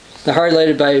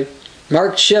 highlighted by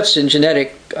marked shifts in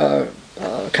genetic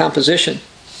composition.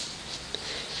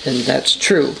 And that's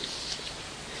true.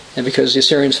 And because the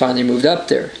Assyrians finally moved up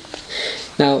there.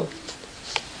 Now,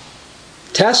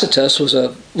 Tacitus was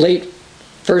a late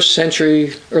 1st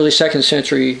century, early 2nd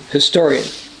century historian.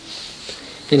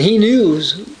 And he knew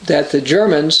that the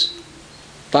Germans,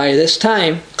 by this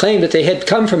time, claimed that they had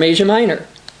come from Asia Minor.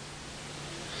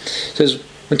 It says,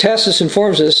 when Tacitus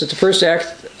informs us that the first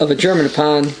act of a German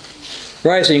upon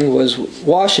rising was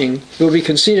washing, it will be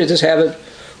conceded this habit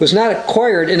was not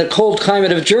acquired in a cold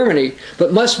climate of Germany,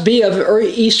 but must be of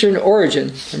Eastern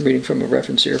origin. I'm reading from a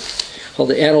reference here, called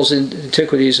the Annals and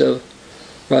Antiquities of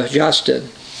Rajasthan.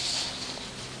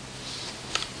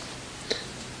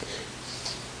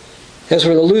 As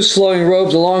were the loose flowing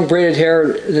robes, the long braided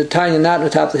hair, the tying a knot on the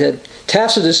top of the head.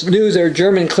 Tacitus knew their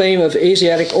German claim of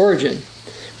Asiatic origin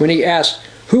when he asked,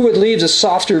 who would leave the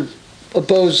softer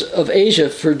abodes of Asia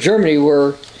for Germany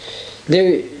where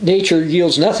nature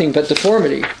yields nothing but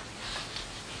deformity?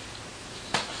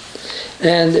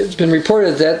 And it's been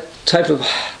reported that type of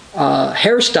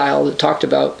hairstyle that talked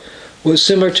about was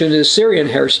similar to the Assyrian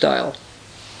hairstyle.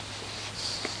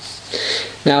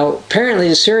 Now, apparently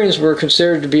the Assyrians were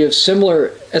considered to be of similar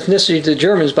ethnicity to the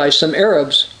Germans by some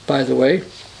Arabs, by the way.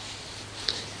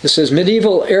 It says,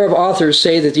 medieval Arab authors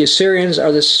say that the Assyrians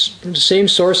are the same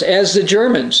source as the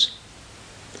Germans.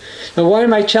 Now, why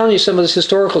am I telling you some of this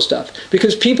historical stuff?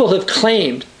 Because people have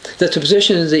claimed that the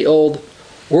position of the old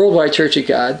worldwide Church of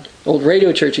God, old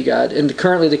radio Church of God, and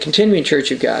currently the continuing Church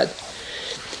of God,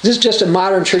 this is just a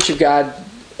modern Church of God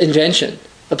invention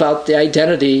about the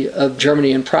identity of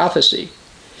Germany and prophecy.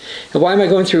 And why am I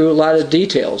going through a lot of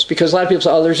details? Because a lot of people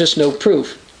say, oh, there's just no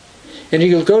proof. And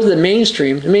you go to the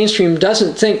mainstream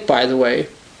doesn't think, by the way,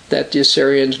 that the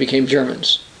Assyrians became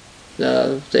Germans.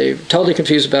 They're totally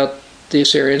confused about the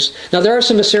Assyrians. Now, there are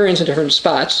some Assyrians in different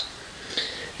spots,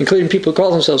 including people who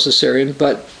call themselves Assyrian,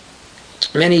 but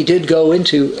many did go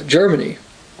into Germany.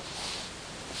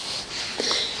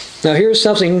 Now, here's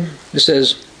something that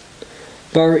says,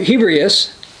 Bar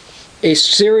Hebrius, a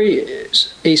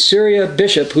Syria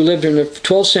bishop who lived in the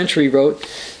 12th century, wrote,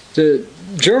 the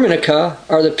Germanica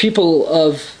are the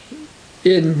people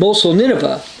in Mosul,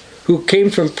 Nineveh, who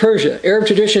came from Persia. Arab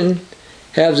tradition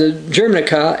have the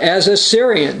Germanica as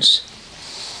Assyrians.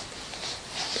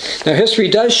 Now, history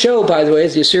does show, by the way,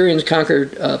 that the Assyrians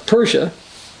conquered Persia,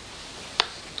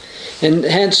 and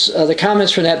hence the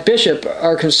comments from that bishop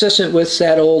are consistent with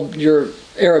that old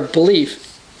Arab belief.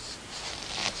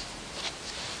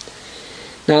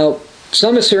 Now,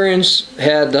 some Assyrians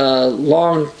had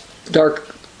long, dark,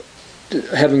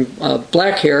 having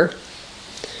black hair,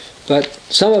 but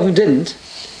some of them didn't.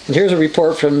 And here's a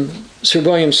report from Sir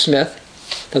William Smith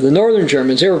of the Northern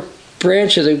Germans. They were a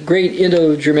branch of the great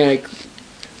Indo-Germanic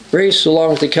race,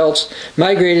 along with the Celts,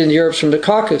 migrated into Europe from the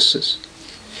Caucasus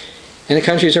and the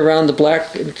countries around the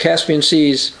Black and Caspian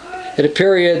Seas at a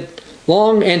period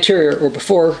long anterior or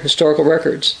before historical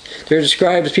records. They're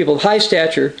described as people of high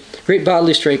stature, great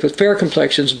bodily strength, with fair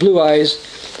complexions, blue eyes,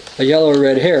 a yellow or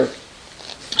red hair.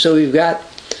 So we've got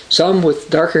some with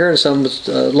darker hair and some with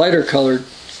lighter colored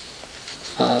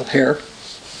hair.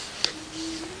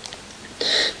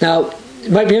 Now,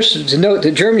 it might be interesting to note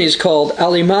that Germany is called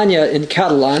Alemania in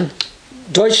Catalan,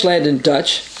 Deutschland in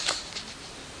Dutch,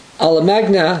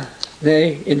 Allemagne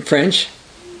in French,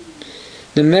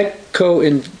 Nemecko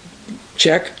in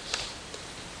Czech,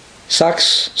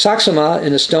 Saksama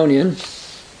in Estonian,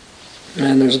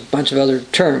 and there's a bunch of other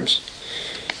terms.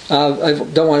 I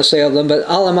don't want to say all of them, but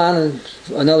Aleman,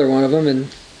 another one of them. And in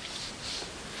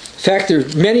fact, there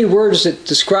are many words that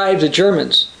describe the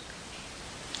Germans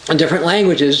in different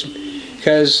languages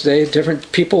because they had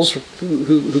different peoples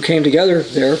who came together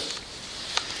there.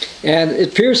 And it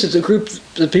appears that the group,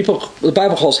 the people the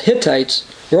Bible calls Hittites,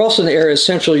 were also in the area of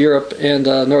Central Europe and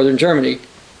Northern Germany.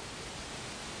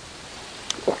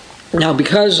 Now,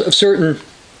 because of certain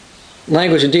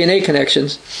language and DNA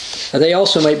connections, they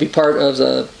also might be part of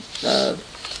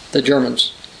the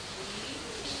Germans.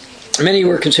 Many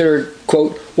were considered,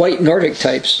 quote, white Nordic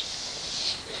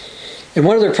types. And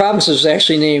one of their provinces was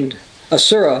actually named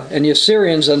Asura, and the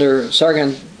Assyrians under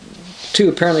Sargon II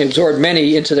apparently absorbed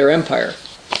many into their empire.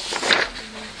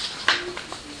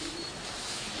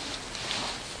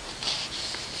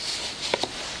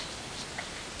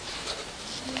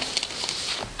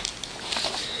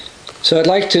 So I'd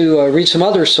like to read some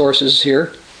other sources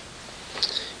here.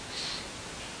 It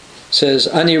says,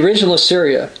 on the original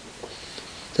Assyria,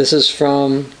 this is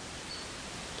from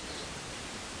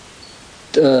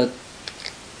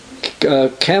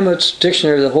Kamut's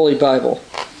Dictionary of the Holy Bible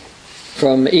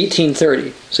from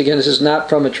 1830. So again, this is not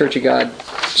from a Church of God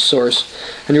source.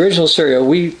 In the original Assyria,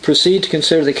 we proceed to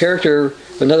consider the character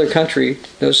of another country,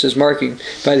 notice his marking,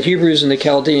 by the Hebrews and the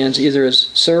Chaldeans either as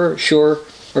Sur, Shur,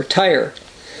 or Tyre.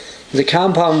 The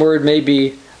compound word may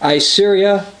be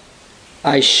Issyria,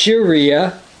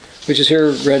 which is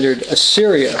here rendered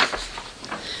Assyria.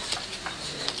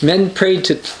 Men prayed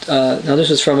to, now this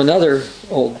is from another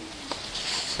old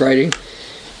writing,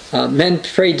 men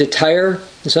prayed to Tyre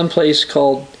in some place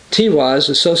called Tiwaz,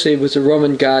 associated with the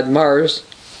Roman god Mars.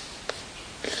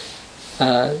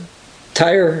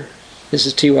 Tyre, this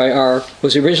is Tyr,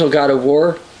 was the original god of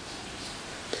war,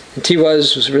 and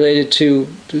Tiwaz was related to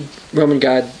the Roman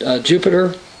god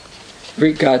Jupiter,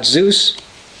 Greek god Zeus,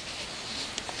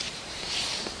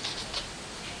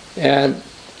 and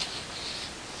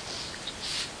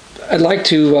I'd like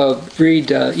to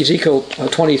read Ezekiel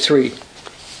 23.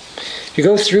 If you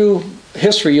go through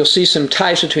history, you'll see some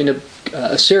ties between the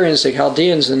Assyrians, the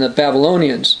Chaldeans, and the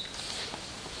Babylonians.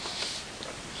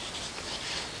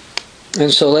 And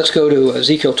so let's go to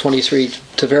Ezekiel 23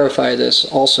 to verify this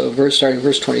also, starting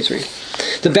verse 23.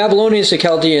 The Babylonians, the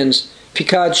Chaldeans,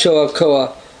 Pekod, Shoav,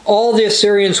 Koa, all the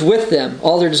Assyrians with them,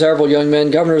 all their desirable young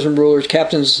men, governors and rulers,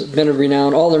 captains, men of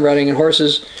renown, all them riding in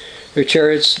horses, their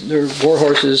chariots, their war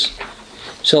horses,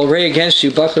 shall array against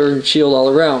you, buckler and shield all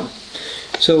around.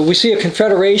 So we see a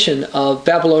confederation of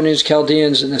Babylonians,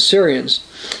 Chaldeans, and Assyrians.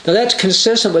 Now that's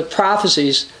consistent with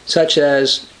prophecies such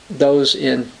as those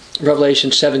in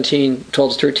Revelation 17,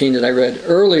 12 to 13 that I read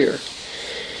earlier.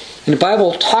 And the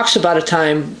Bible talks about a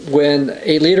time when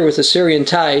a leader with Assyrian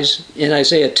ties in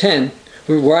Isaiah 10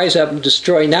 will rise up and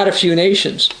destroy not a few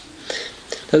nations.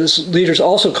 Now, this leader is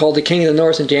also called the King of the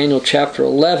North in Daniel chapter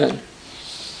 11.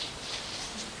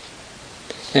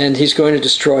 And he's going to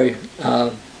destroy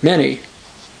many.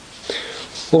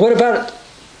 Well, what about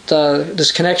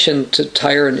this connection to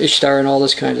Tyre and Ishtar and all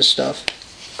this kind of stuff?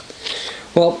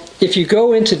 Well, if you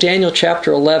go into Daniel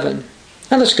chapter 11,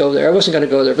 and let's go there. I wasn't going to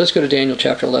go there, but let's go to Daniel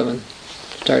chapter 11,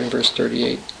 starting verse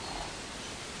 38.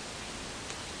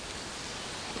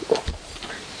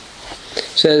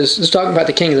 It says, this is talking about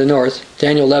the king of the north,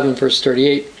 Daniel 11, verse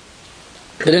 38.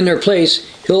 But in their place,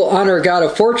 he'll honor a god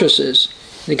of fortresses,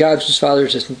 the gods his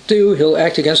fathers didn't do. He'll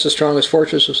act against the strongest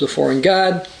fortress of the foreign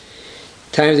god.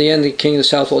 Time of the end, the king of the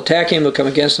south will attack him, will come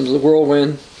against him with a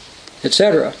whirlwind,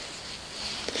 etc.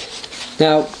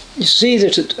 Now, you see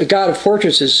there's a god of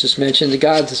fortresses is mentioned, the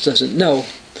god that doesn't know.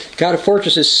 God of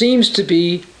fortresses seems to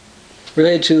be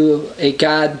related to a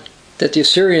god that the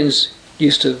Assyrians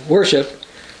used to worship,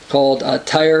 called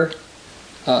Tyre,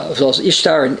 as well as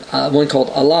Ishtar, and one called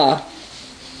Allah.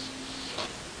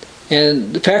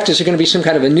 And the fact is there's going to be some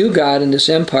kind of a new god in this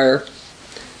empire.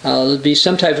 There'll be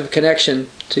some type of connection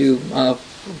to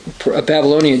a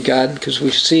Babylonian god, because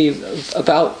we see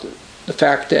about the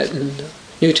fact that in the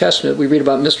New Testament we read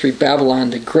about Mystery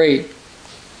Babylon the Great.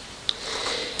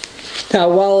 Now,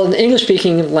 while in the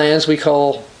English-speaking lands we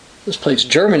call this place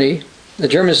Germany, the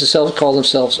Germans themselves call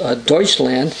themselves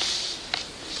Deutschland.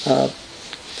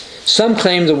 Some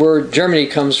claim the word Germany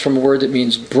comes from a word that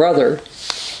means brother.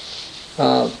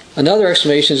 Another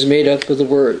explanation is made up of the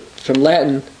word from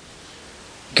Latin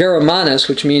Germanus,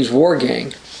 which means war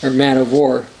gang or man of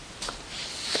war.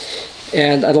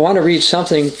 And I want to read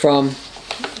something from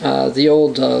the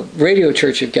old Radio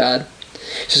Church of God.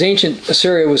 It says, ancient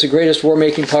Assyria was the greatest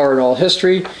war-making power in all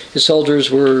history. His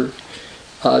soldiers were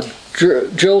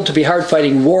drilled to be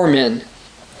hard-fighting warmen.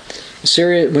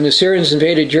 When the Assyrians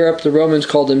invaded Europe, the Romans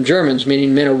called them Germans,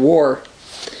 meaning men of war.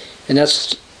 And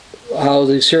that's how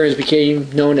the Assyrians became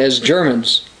known as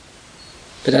Germans.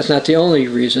 But that's not the only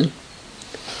reason.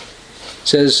 It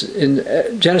says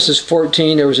in Genesis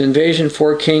 14, there was an invasion,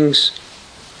 4 kings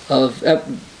of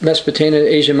Mesopotamia,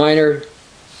 Asia Minor.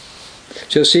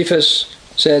 Josephus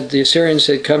said the Assyrians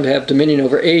had come to have dominion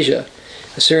over Asia.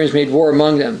 Assyrians made war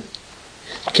among them.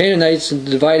 The Canaanites, in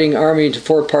the dividing army into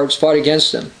 4 parts, fought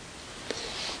against them.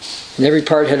 And every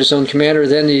part had its own commander.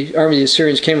 Then the army of the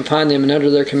Assyrians came upon them, and under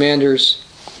their commanders,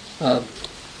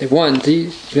 They won.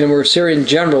 They were Assyrian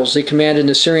generals. They commanded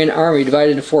an Assyrian army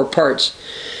divided into 4 parts.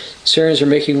 Assyrians are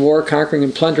making war, conquering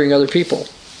and plundering other people.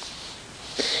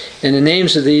 And the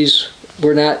names of these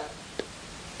were not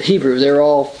Hebrew. They're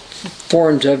all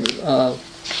foreign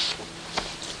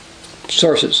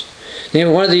sources. The name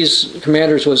of one of these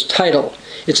commanders was Thiel.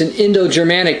 It's an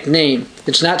Indo-Germanic name.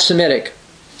 It's not Semitic.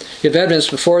 You have evidence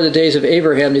before the days of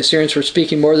Abraham, the Assyrians were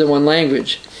speaking more than one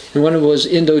language, and one of them was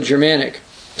Indo-Germanic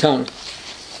tongue.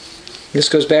 This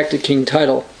goes back to King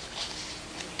Thiel.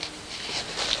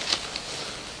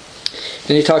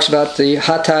 And he talks about the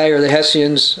Hattai or the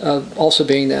Hessians also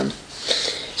being them.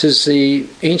 He says the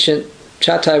ancient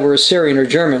Chattai were Assyrian or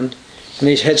German, and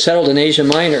they had settled in Asia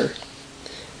Minor.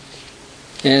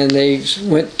 And they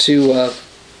went to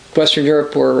Western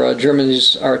Europe where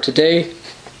Germans are today.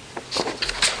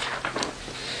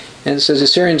 And it says the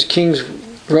Assyrian kings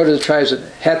wrote to the tribes of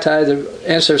Hattai, the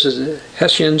ancestors of the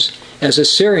Hessians, as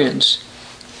Assyrians.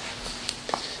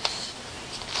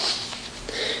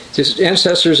 The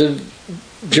ancestors of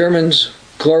Germans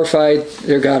glorified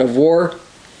their god of war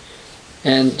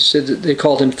and said that they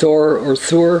called him Thor or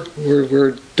Thur,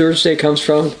 where Thursday comes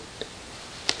from.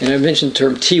 And I mentioned the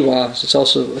term Tiwa, it's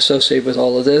also associated with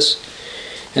all of this.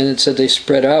 And it said they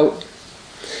spread out.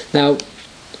 Now,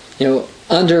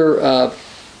 under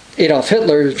Adolf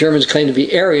Hitler, the Germans claimed to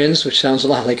be Aryans, which sounds a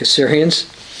lot like Assyrians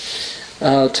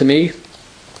to me.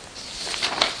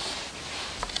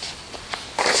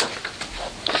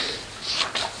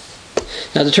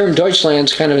 Now, the term Deutschland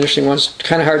is kind of an interesting one. It's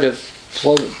kind of hard to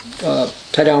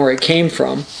tie down where it came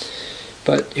from.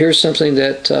 But here's something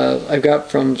that I've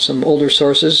got from some older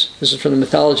sources. This is from the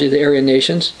mythology of the Aryan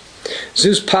nations.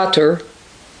 Zeus Pater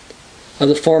of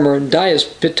the former, and Dias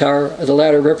Pitar of the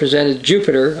latter, represented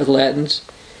Jupiter of the Latins,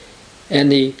 and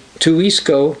the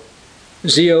Tuisco,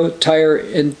 Zio, Tyre,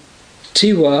 and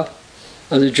Tiwa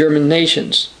of the German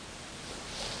nations.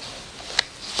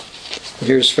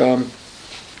 Here's from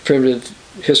Primitive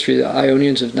History of the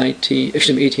Ionians of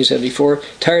 1874.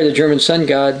 Tyre, the German sun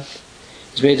god,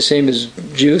 is made the same as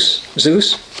Zeus.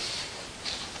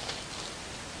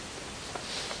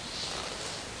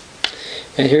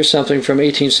 And here's something from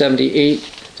 1878.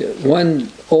 One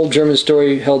old German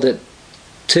story held that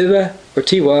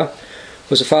Tiwa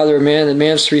was the father of man, and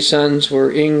man's 3 sons were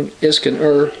Ing, Isk, and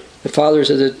the fathers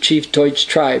of the chief Deutsch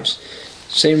tribes.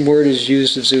 Same word is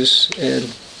used of Zeus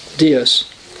and Dios.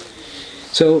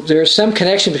 So there's some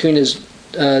connection between his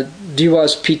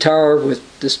Diwas Pitar with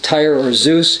this Tyre or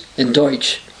Zeus and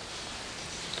Deutsch.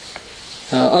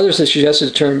 Others have suggested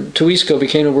the term Tuisco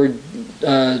became the word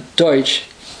Deutsch,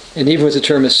 and even with the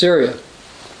term Assyria.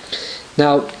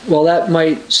 Now, while that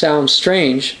might sound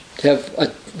strange, to have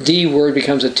a D word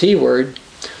becomes a T word,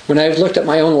 when I've looked at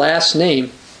my own last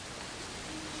name,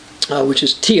 which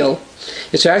is Thiel,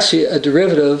 it's actually a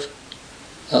derivative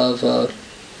of a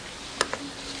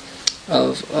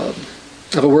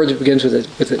word that begins with a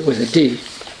D,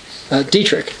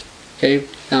 Dietrich. Okay.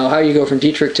 Now, how you go from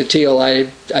Dietrich to Thiel, I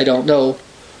don't know.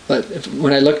 But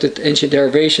when I looked at ancient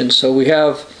derivations, so we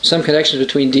have some connections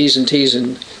between D's and T's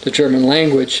in the German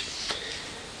language.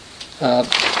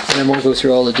 And I won't go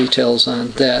through all the details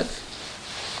on that.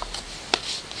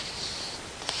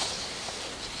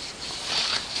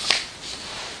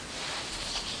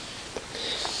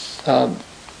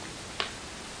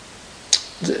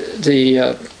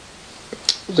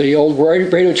 The old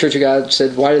Radio Church of God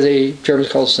said, why do the Germans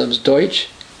call themselves Deutsch?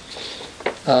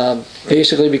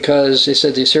 Basically because they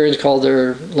said the Assyrians called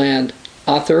their land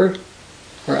Ather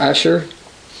or Asher,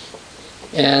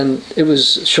 and it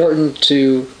was shortened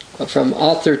from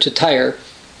Ather to Tyre.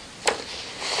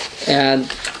 And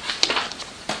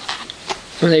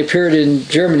when they appeared in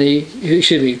Germany,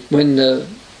 when the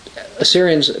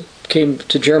Assyrians came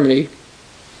to Germany,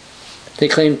 they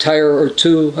claimed Tyre or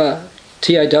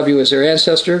TIW as their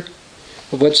ancestor.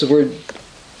 But what's the word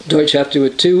Deutsch have to do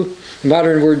with two? The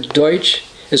modern word Deutsch,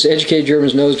 as educated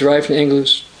Germans know, is derived from the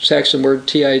Anglo-Saxon word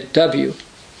TIW.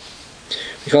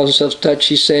 He calls himself Dutch.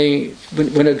 He's saying,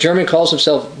 when a German calls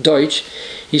himself Deutsch,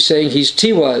 he's saying he's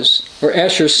Tiwaz, or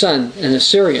Asher's son, an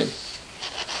Assyrian.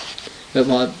 But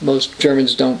most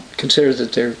Germans don't consider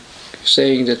that they're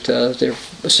saying that they're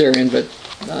Assyrian, but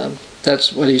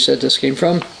that's what he said this came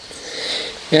from.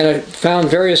 And I found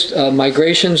various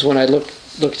migrations when I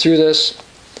looked through this.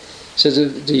 It says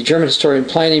the German historian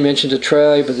Pliny mentioned a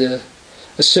tribe of the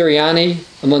Assyriani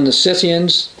among the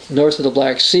Scythians north of the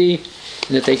Black Sea,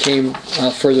 and that they came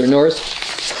further north.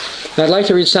 And I'd like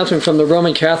to read something from the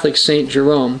Roman Catholic Saint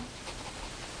Jerome.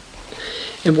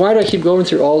 And why do I keep going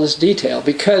through all this detail?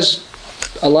 Because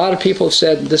a lot of people have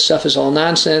said this stuff is all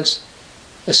nonsense.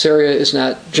 Assyria is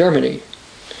not Germany.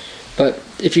 But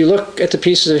if you look at the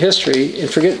pieces of history and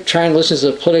forget trying to listen to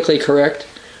the politically correct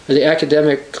or the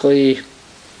academically,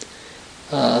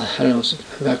 I don't know,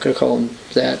 I'm not going to call them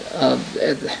that,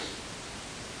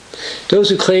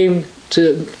 those who claim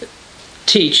to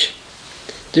teach,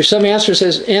 there's some answers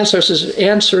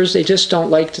they just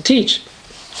don't like to teach.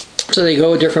 So they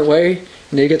go a different way,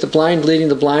 and they get the blind leading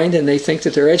the blind, and they think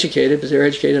that they're educated, but they're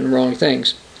educated in the wrong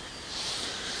things.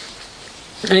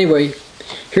 Anyway,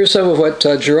 here's some of what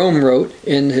Jerome wrote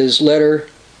in his letter.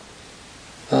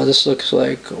 This looks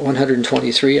like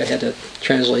 123. I had to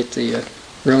translate the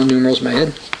Roman numerals in my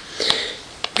head.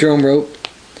 Jerome wrote,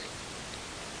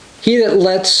 "He that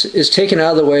lets is taken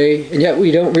out of the way, and yet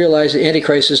we don't realize the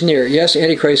Antichrist is near." Yes,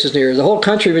 Antichrist is near. The whole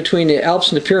country between the Alps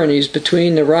and the Pyrenees,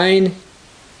 between the Rhine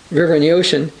River and the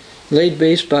ocean, laid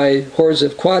waste by hordes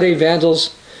of Quadi,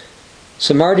 Vandals,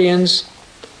 Samardians,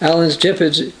 Alans,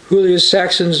 Gepids, Julius,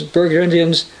 Saxons,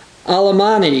 Burgundians,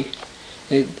 Alemanni,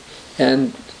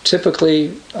 and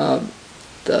typically,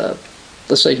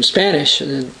 let's say in Spanish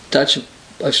and in Dutch,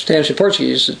 Spanish and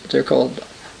Portuguese, the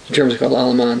Germans are called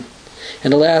Aleman.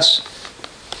 And alas,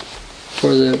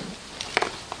 for the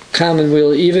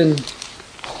commonweal, even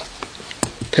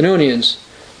Pannonians,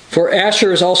 for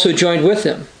Asher is also joined with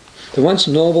them. The once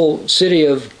noble city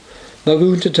of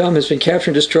Maguntatum has been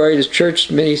captured and destroyed. His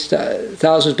church, many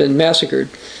thousands, have been massacred.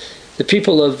 The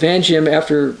people of Vangium,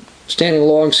 after standing a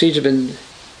long siege, have been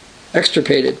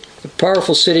extirpated. The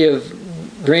powerful city of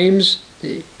Reims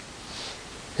and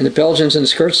the Belgians in the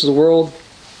skirts of the world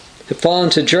have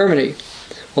fallen to Germany,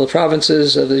 while the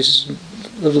provinces of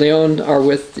Leon are,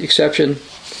 with the exception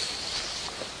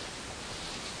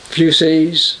few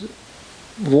cities,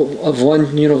 of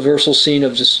one universal scene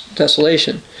of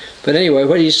desolation. But anyway,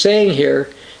 what he's saying here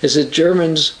is that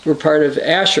Germans were part of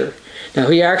Asher. Now,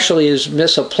 he actually has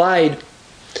misapplied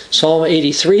Psalm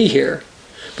 83 here,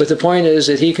 but the point is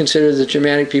that he considered the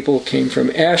Germanic people came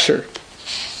from Asher.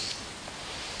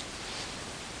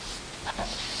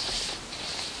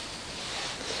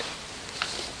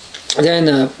 Then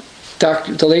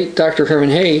the late Dr. Herman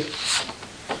Hay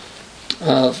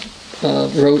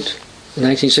wrote in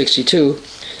 1962,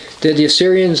 "Did the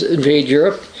Assyrians invade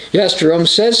Europe? Yes, Jerome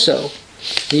says so.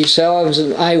 He saw as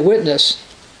an eyewitness.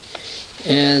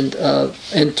 And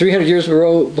 300 years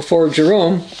before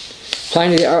Jerome,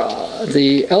 Pliny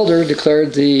the Elder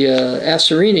declared the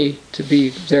Assyrini to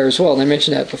be there as well. And I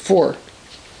mentioned that before.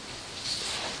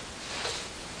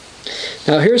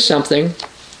 Now here's something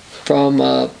from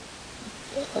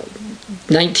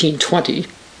 1920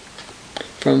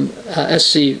 from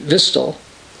S.C. Vistal.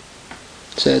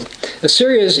 Said,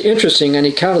 "Assyria is interesting on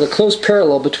account of the close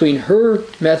parallel between her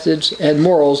methods and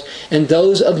morals and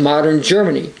those of modern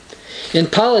Germany. In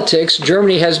politics,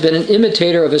 Germany has been an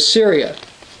imitator of Assyria."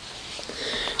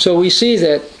 So we see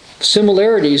that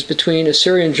similarities between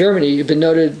Assyria and Germany have been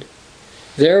noted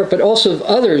there, but also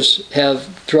others have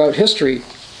throughout history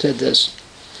said this.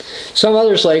 Some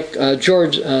others, like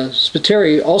George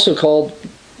Spiteri, also called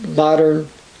modern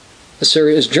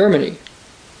Assyria as Germany,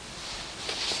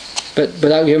 but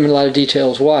without giving a lot of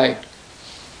details why.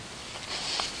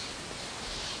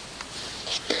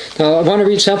 Now I want to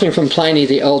read something from Pliny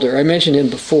the Elder. I mentioned him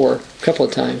before a couple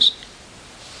of times.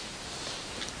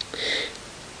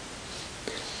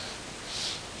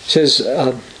 It says,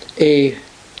 a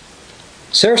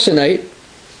Saracenite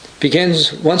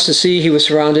begins once to see he was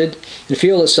surrounded and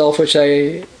feel itself, which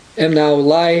I am now,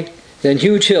 lie, then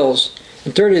huge hills,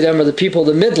 and 30 of them are the people of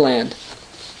the Midland.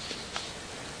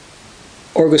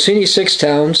 Orgosini 6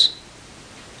 towns,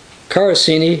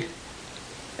 Carosini,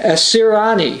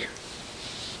 Assyrani.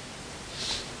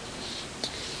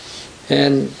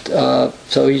 And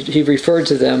so he referred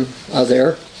to them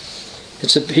there.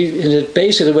 And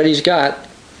basically what he's got,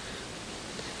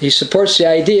 he supports the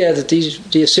idea that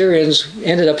the Assyrians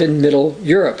ended up in Middle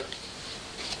Europe.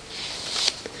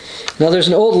 Now there's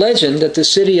an old legend that the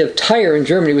city of Tyre in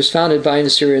Germany was founded by an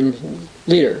Assyrian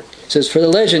leader. It says, "For the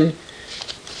legend,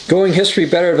 going history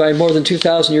better by more than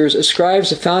 2,000 years, ascribes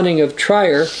the founding of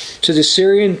Tyre to the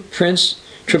Syrian prince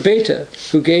Trebeta,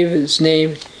 who gave its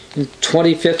name in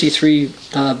 2053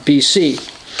 BC.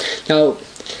 Now,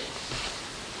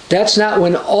 that's not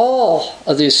when all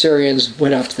of the Assyrians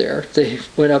went up there. They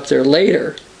went up there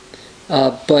later.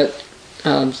 But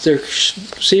there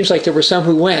seems like there were some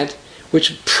who went,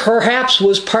 which perhaps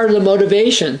was part of the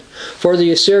motivation for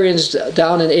the Assyrians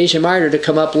down in Asia Minor to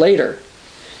come up later.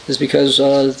 Is because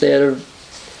they had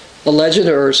a legend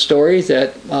or a story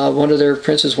that one of their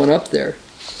princes went up there.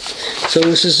 So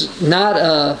this is not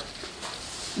a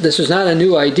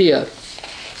new idea.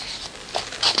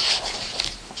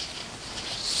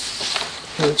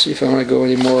 Let's see if I want to go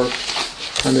any more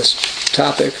on this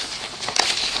topic.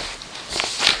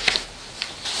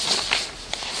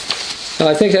 Now,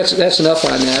 I think that's enough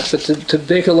on that, but to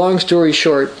make a long story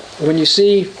short, when you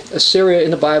see Assyria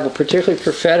in the Bible, particularly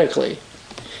prophetically,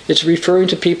 it's referring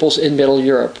to peoples in Middle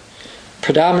Europe,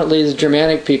 predominantly the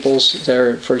Germanic peoples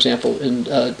there, for example, in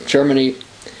Germany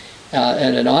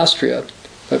and in Austria,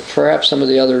 but perhaps some of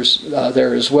the others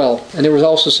there as well. And there was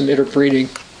also some interbreeding.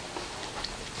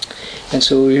 And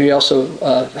so we also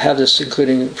have this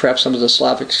including perhaps some of the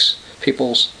Slavic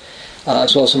peoples,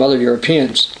 as well as some other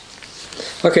Europeans.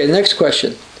 Okay, the next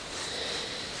question.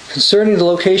 Concerning the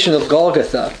location of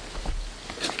Golgotha.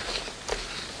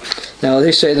 Now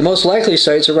they say the most likely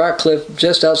site is a rock cliff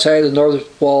just outside the northern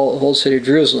wall of Old City of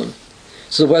Jerusalem.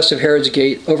 It's to the west of Herod's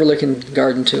Gate, overlooking the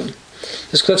Garden Tomb.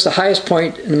 This cliff is the highest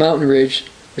point in the mountain ridge,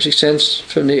 which extends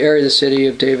from the area of the city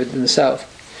of David in the south.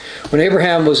 When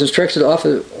Abraham was instructed to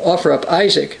offer up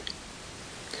Isaac,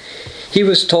 he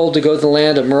was told to go to the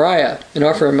land of Moriah and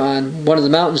offer him on one of the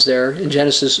mountains there in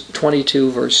Genesis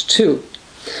 22, verse 2.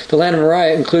 The land of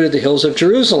Moriah included the hills of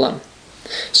Jerusalem.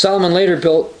 Solomon later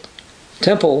built a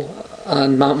temple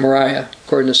on Mount Moriah,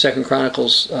 according to 2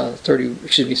 Chronicles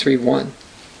 3:1.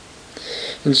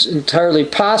 It's entirely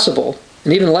possible,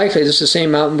 and even likely, this is the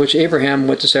same mountain which Abraham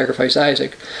went to sacrifice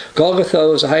Isaac. Golgotha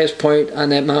was the highest point on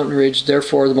that mountain ridge,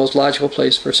 therefore the most logical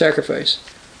place for sacrifice.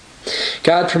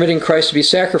 God permitting Christ to be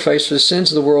sacrificed for the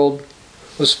sins of the world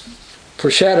was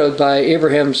foreshadowed by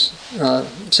Abraham's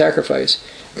sacrifice.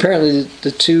 Apparently the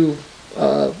two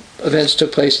events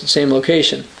took place at the same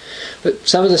location. But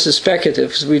some of this is speculative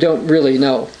because we don't really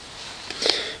know.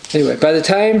 Anyway, by the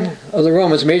time of the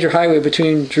Romans, a major highway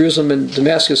between Jerusalem and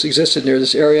Damascus existed near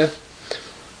this area.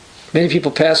 Many people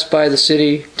passed by the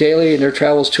city daily in their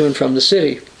travels to and from the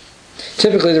city.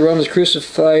 Typically, the Romans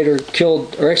crucified or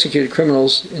killed or executed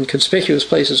criminals in conspicuous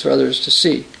places for others to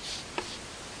see.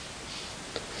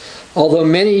 Although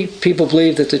many people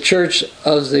believe that the Church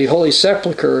of the Holy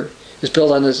Sepulchre is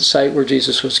built on the site where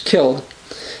Jesus was killed,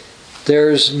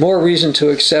 there's more reason to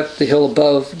accept the hill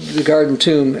above the Garden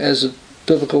Tomb as a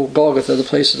biblical Golgotha, the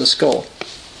place of the skull.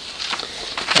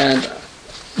 And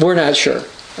we're not sure.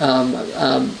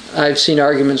 I've seen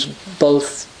arguments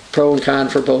both pro and con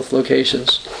for both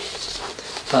locations.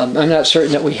 I'm not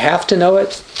certain that we have to know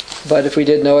it, but if we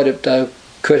did know it, it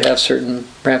could have certain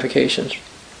ramifications.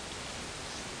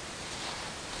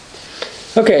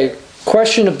 Okay,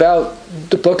 question about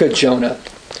the book of Jonah.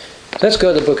 Let's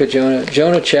go to the book of Jonah.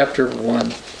 Jonah chapter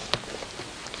 1.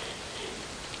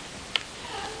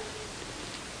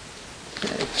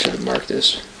 I should have marked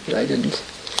this, but I didn't.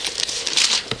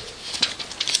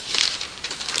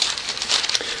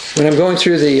 When I'm going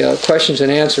through the questions and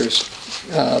answers,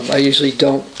 I usually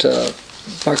don't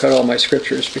mark out all my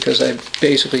scriptures because I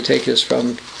basically take this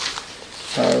from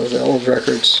the old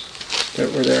records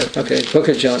that were there. Okay, book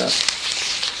of Jonah.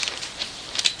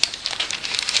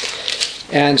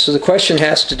 And so the question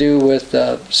has to do with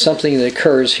something that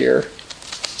occurs here.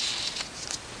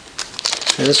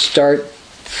 And let's start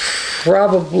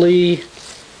probably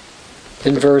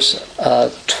in verse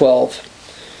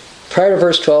 12. Prior to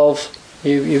verse 12,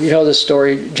 you know this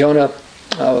story. Jonah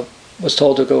was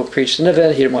told to go preach to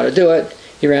Nineveh. He didn't want to do it.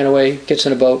 He ran away, gets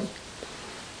in a boat,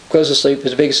 goes to sleep.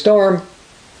 There's a big storm.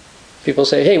 People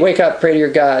say, hey, wake up, pray to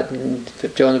your God. And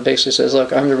Jonah basically says,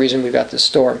 look, I'm the reason we've got this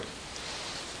storm.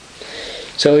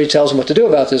 So he tells them what to do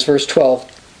about this, verse 12.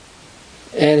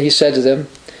 And he said to them,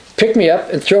 pick me up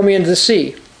and throw me into the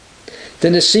sea.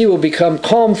 Then the sea will become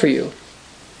calm for you.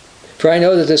 For I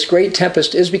know that this great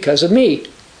tempest is because of me.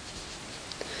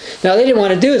 Now they didn't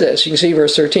want to do this. You can see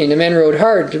verse 13. The men rowed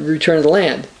hard to return to the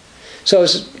land. So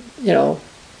it's,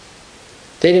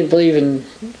 they didn't believe in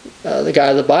the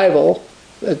God of the Bible,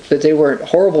 but they weren't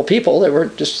horrible people. They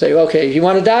weren't just saying, okay, if you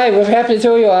want to die, we're happy to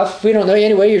throw you off. We don't know you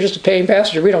anyway. You're just a paying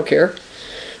passenger. We don't care.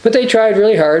 But they tried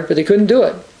really hard, but they couldn't do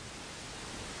it.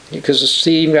 Because the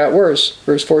sea even got worse.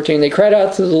 Verse 14, they cried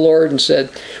out to the Lord and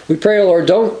said, we pray, O Lord,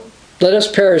 don't let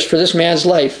us perish for this man's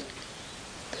life.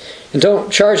 And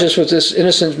don't charge us with this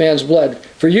innocent man's blood.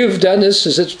 For you've done this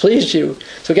as it's pleased you.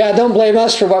 So God, don't blame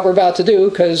us for what we're about to do,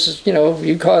 because,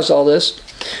 you caused all this.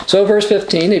 So verse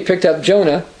 15, they picked up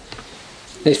Jonah.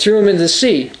 They threw him into the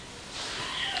sea.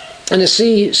 And the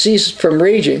sea ceased from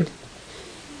raging.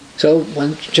 So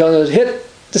when Jonah hit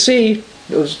the sea,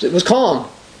 it was calm.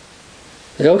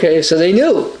 And okay, so they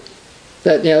knew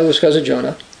that it was because of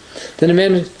Jonah. Then the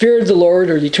men feared the Lord,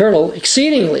 or the Eternal,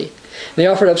 exceedingly. They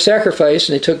offered up sacrifice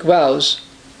and they took vows.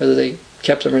 Whether they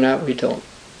kept them or not, we don't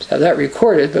have that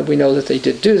recorded, but we know that they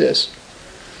did do this.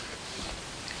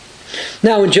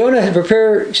 Now, when Jonah had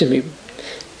prepared,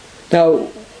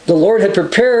 the Lord had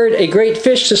prepared a great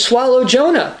fish to swallow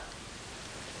Jonah.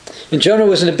 And Jonah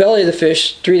was in the belly of the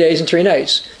fish 3 days and 3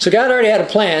 nights. So God already had a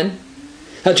plan.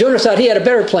 Now Jonah thought he had a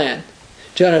better plan.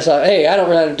 Jonah thought, hey, I don't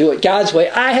want to do it God's way.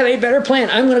 I have a better plan.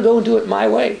 I'm going to go and do it my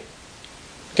way.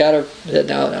 God said,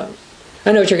 no.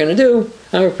 I know what you're going to do.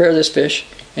 I'm going to prepare this fish,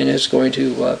 and it's going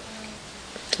to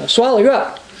swallow you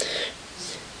up.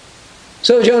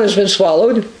 So Jonah's been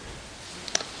swallowed.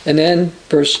 And then,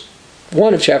 verse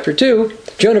 1 of chapter 2,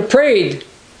 Jonah prayed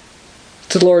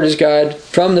to the Lord his God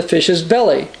from the fish's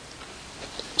belly.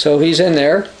 So he's in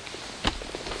there.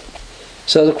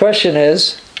 So the question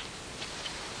is,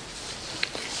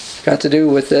 got to do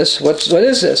with this, what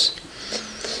is this?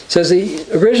 It says the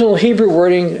original Hebrew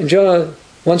wording in Jonah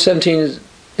 1:17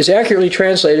 is accurately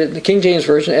translated in the King James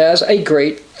Version as a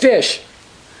great fish.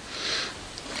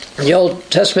 The Old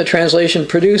Testament translation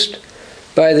produced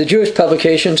by the Jewish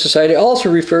Publication Society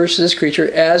also refers to this creature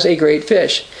as a great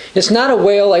fish. It's not a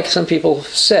whale like some people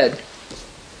said.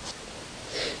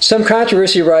 Some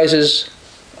controversy arises,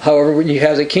 however, when you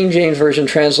have the King James Version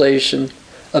translation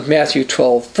of Matthew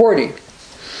 12:40.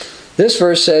 This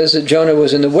verse says that Jonah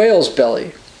was in the whale's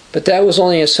belly, but that was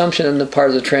only an assumption on the part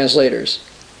of the translators.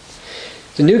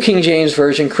 The New King James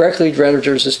Version correctly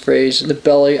renders this phrase in the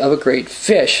belly of a great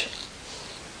fish.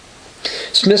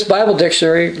 Smith's Bible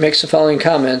Dictionary makes the following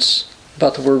comments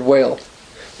about the word whale.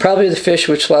 Probably the fish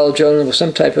which swallowed Jonah was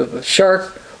some type of a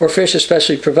shark or fish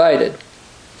especially provided.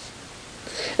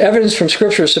 Evidence from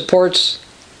Scripture supports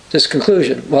this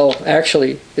conclusion. Well,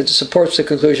 actually, it supports the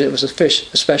conclusion it was a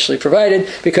fish especially provided,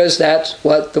 because that's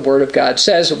what the Word of God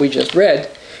says that we just read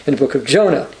in the book of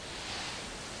Jonah.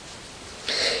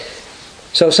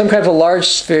 So some kind of a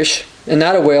large fish, and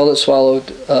not a whale, that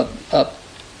swallowed up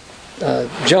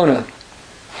Jonah.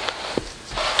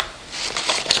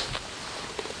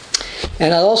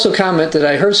 And I'll also comment that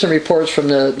I heard some reports from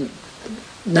the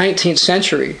 19th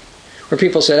century where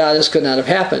people said, this could not have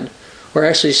happened, where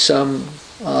actually some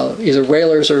either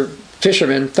whalers or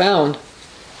fishermen found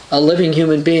a living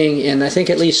human being in, I think,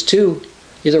 at least 2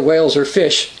 either whales or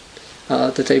fish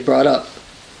that they brought up.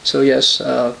 So yes,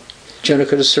 Jonah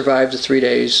could have survived the 3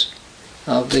 days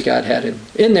that God had him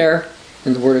in there,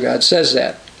 and the Word of God says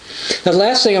that. Now, the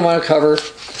last thing I want to cover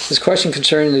is a question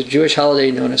concerning the Jewish holiday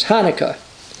known as Hanukkah.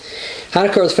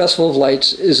 Hanukkah, or the Festival of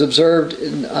Lights, is observed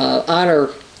in honor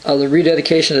of the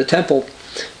rededication of the temple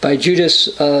by Judas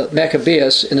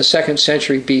Maccabeus in the 2nd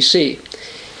century BC.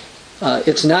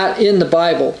 It's not in the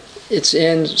Bible. It's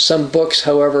in some books,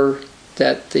 however,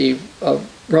 that the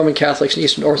Roman Catholics and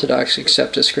Eastern Orthodox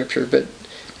accept as Scripture, but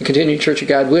the Continuing Church of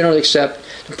God, we don't accept.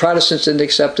 The Protestants didn't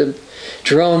accept them.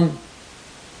 Jerome,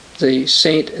 the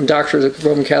saint and doctor of the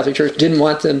Roman Catholic Church, didn't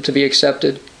want them to be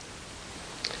accepted.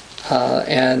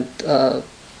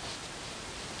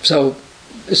 So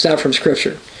it's not from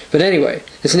Scripture. But anyway,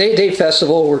 it's an 8-day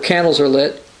festival where candles are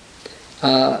lit,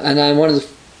 and on one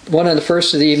on the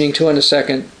first of the evening, 2 on the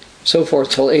second, so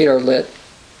forth till 8 are lit.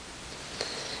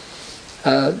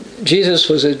 Jesus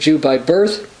was a Jew by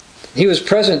birth. He was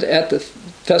present at the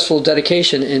festival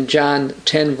dedication in John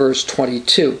 10 verse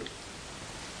 22.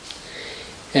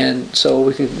 And so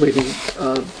we can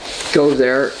go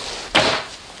there.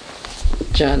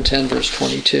 John 10 verse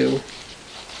 22.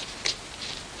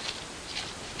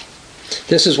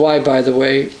 This is why, by the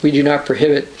way, we do not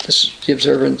prohibit the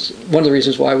observance. One of the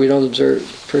reasons why we don't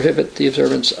prohibit the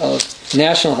observance of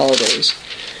national holidays.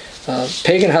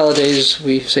 Pagan holidays,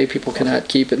 we say people cannot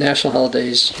keep, but national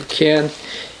holidays you can,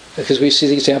 because we see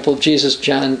the example of Jesus,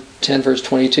 John 10, verse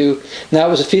 22. Now it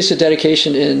was a feast of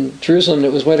dedication in Jerusalem, and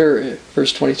it was winter,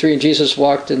 verse 23, and Jesus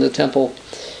walked in the temple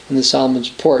in the Solomon's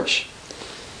porch.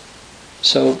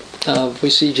 So we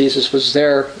see Jesus was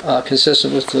there,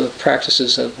 consistent with the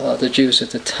practices of the Jews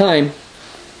at the time.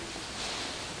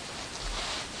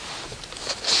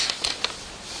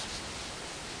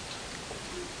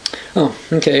 Oh,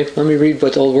 okay. Let me read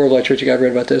what the Old Worldwide Church of God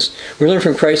read about this. We learn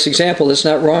from Christ's example that it's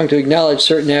not wrong to acknowledge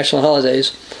certain national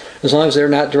holidays, as long as they're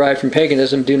not derived from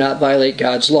paganism, do not violate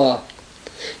God's law.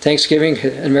 Thanksgiving,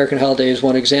 an American holiday, is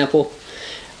one example.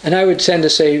 And I would tend to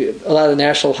say a lot of the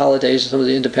national holidays, some of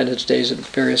the Independence Days that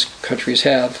various countries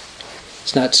have,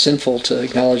 it's not sinful to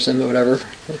acknowledge them or whatever,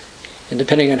 and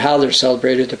depending on how they're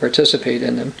celebrated, to participate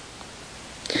in them.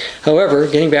 However,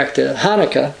 getting back to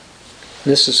Hanukkah,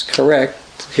 and this is correct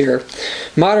here,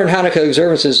 modern Hanukkah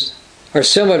observances are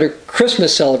similar to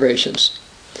Christmas celebrations.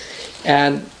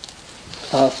 And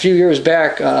a few years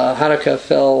back, Hanukkah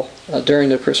fell during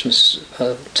the Christmas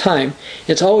time.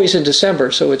 It's always in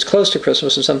December, so it's close to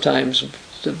Christmas, and sometimes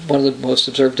one of the most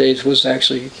observed days was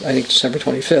actually, I think, December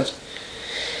 25th.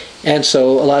 And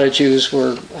so a lot of Jews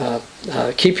were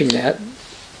keeping that.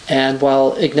 And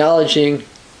while acknowledging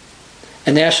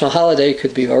a national holiday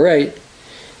could be all right,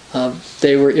 a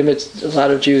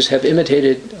lot of Jews have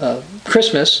imitated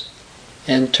Christmas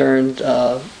and turned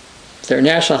their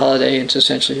national holiday into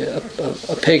essentially a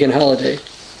pagan holiday.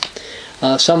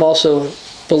 Some also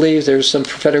believe there's some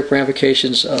prophetic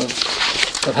ramifications of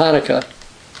Hanukkah,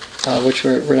 which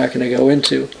we're not going to go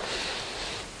into.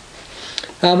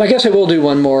 I guess I will do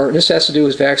one more. This has to do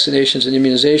with vaccinations and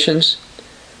immunizations.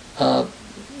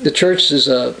 The church is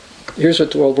here's what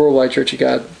the Worldwide Church of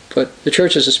God put. The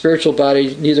church is a spiritual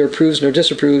body, neither approves nor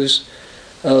disapproves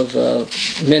of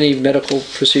many medical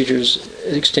procedures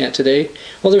extant today.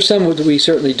 Well, there's some that we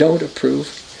certainly don't approve.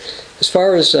 As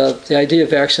far as the idea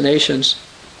of vaccinations,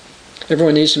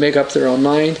 everyone needs to make up their own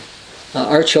mind.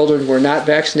 Our children were not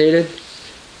vaccinated,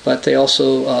 but they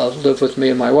also live with me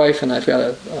and my wife, and I've got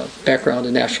a background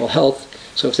in natural health,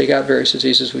 so if they got various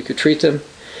diseases, we could treat them.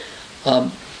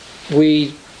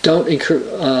 We do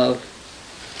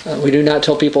not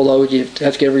tell people, though, you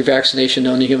have to get every vaccination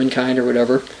known to humankind or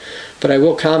whatever, but I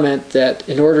will comment that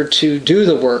in order to do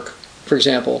the work, for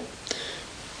example,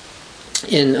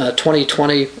 in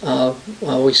 2020,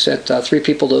 we sent 3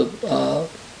 people to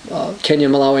Kenya,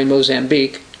 Malawi, and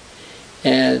Mozambique,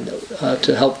 and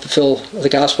to help fulfill the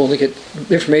gospel and to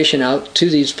get information out to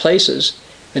these places.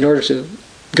 In order to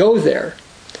go there,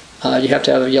 you have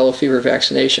to have a yellow fever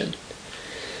vaccination.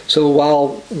 So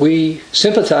while we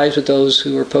sympathize with those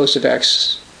who are opposed to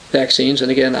vaccines,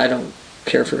 and again, I don't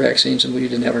care for vaccines and we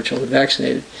didn't have our children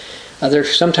vaccinated, there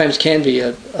sometimes can be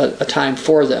a time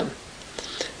for them.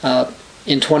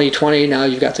 In 2020, now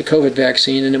you've got the COVID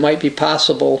vaccine, and it might be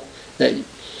possible that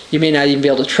you may not even be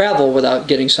able to travel without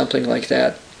getting something like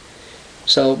that.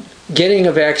 So getting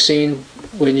a vaccine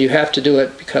when you have to do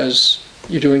it because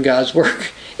you're doing God's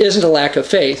work isn't a lack of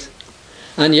faith.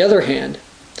 On the other hand,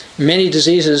 many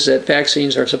diseases that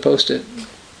vaccines are supposed to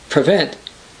prevent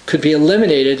could be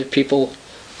eliminated if people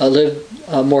live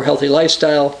a more healthy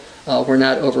lifestyle, were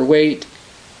not overweight,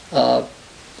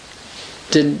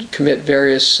 didn't commit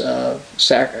various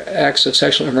acts of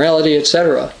sexual immorality,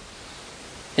 etc.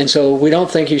 And so we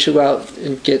don't think you should go out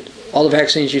and get all the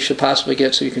vaccines you should possibly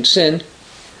get so you can sin.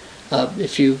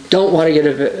 If you don't want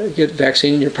to get a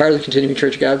vaccine and you're part of the Continuing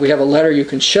Church of God, we have a letter you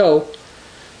can show,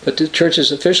 but the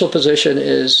church's official position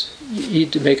is you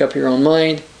need to make up your own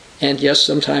mind. And yes,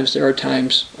 sometimes there are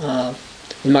times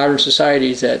in modern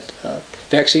society that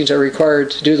vaccines are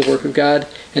required to do the work of God,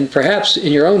 and perhaps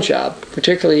in your own job,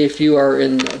 particularly if you are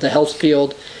in the health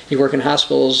field, you work in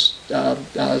hospitals,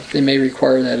 they may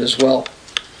require that as well.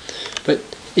 But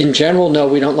in general, no,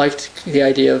 we don't like the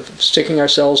idea of sticking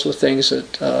ourselves with things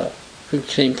that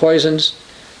contain poisons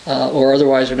or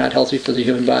otherwise are not healthy for the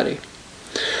human body.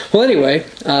 Well, anyway,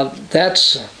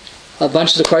 that's a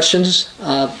bunch of the questions.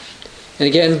 And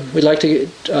again, we'd like to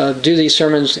do these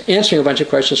sermons answering a bunch of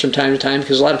questions from time to time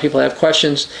because a lot of people have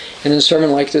questions, and a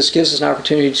sermon like this gives us an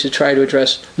opportunity to try to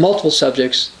address multiple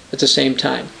subjects at the same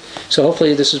time. So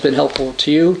hopefully this has been helpful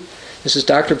to you. This is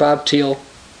Dr. Bob Thiel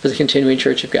for the Continuing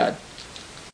Church of God.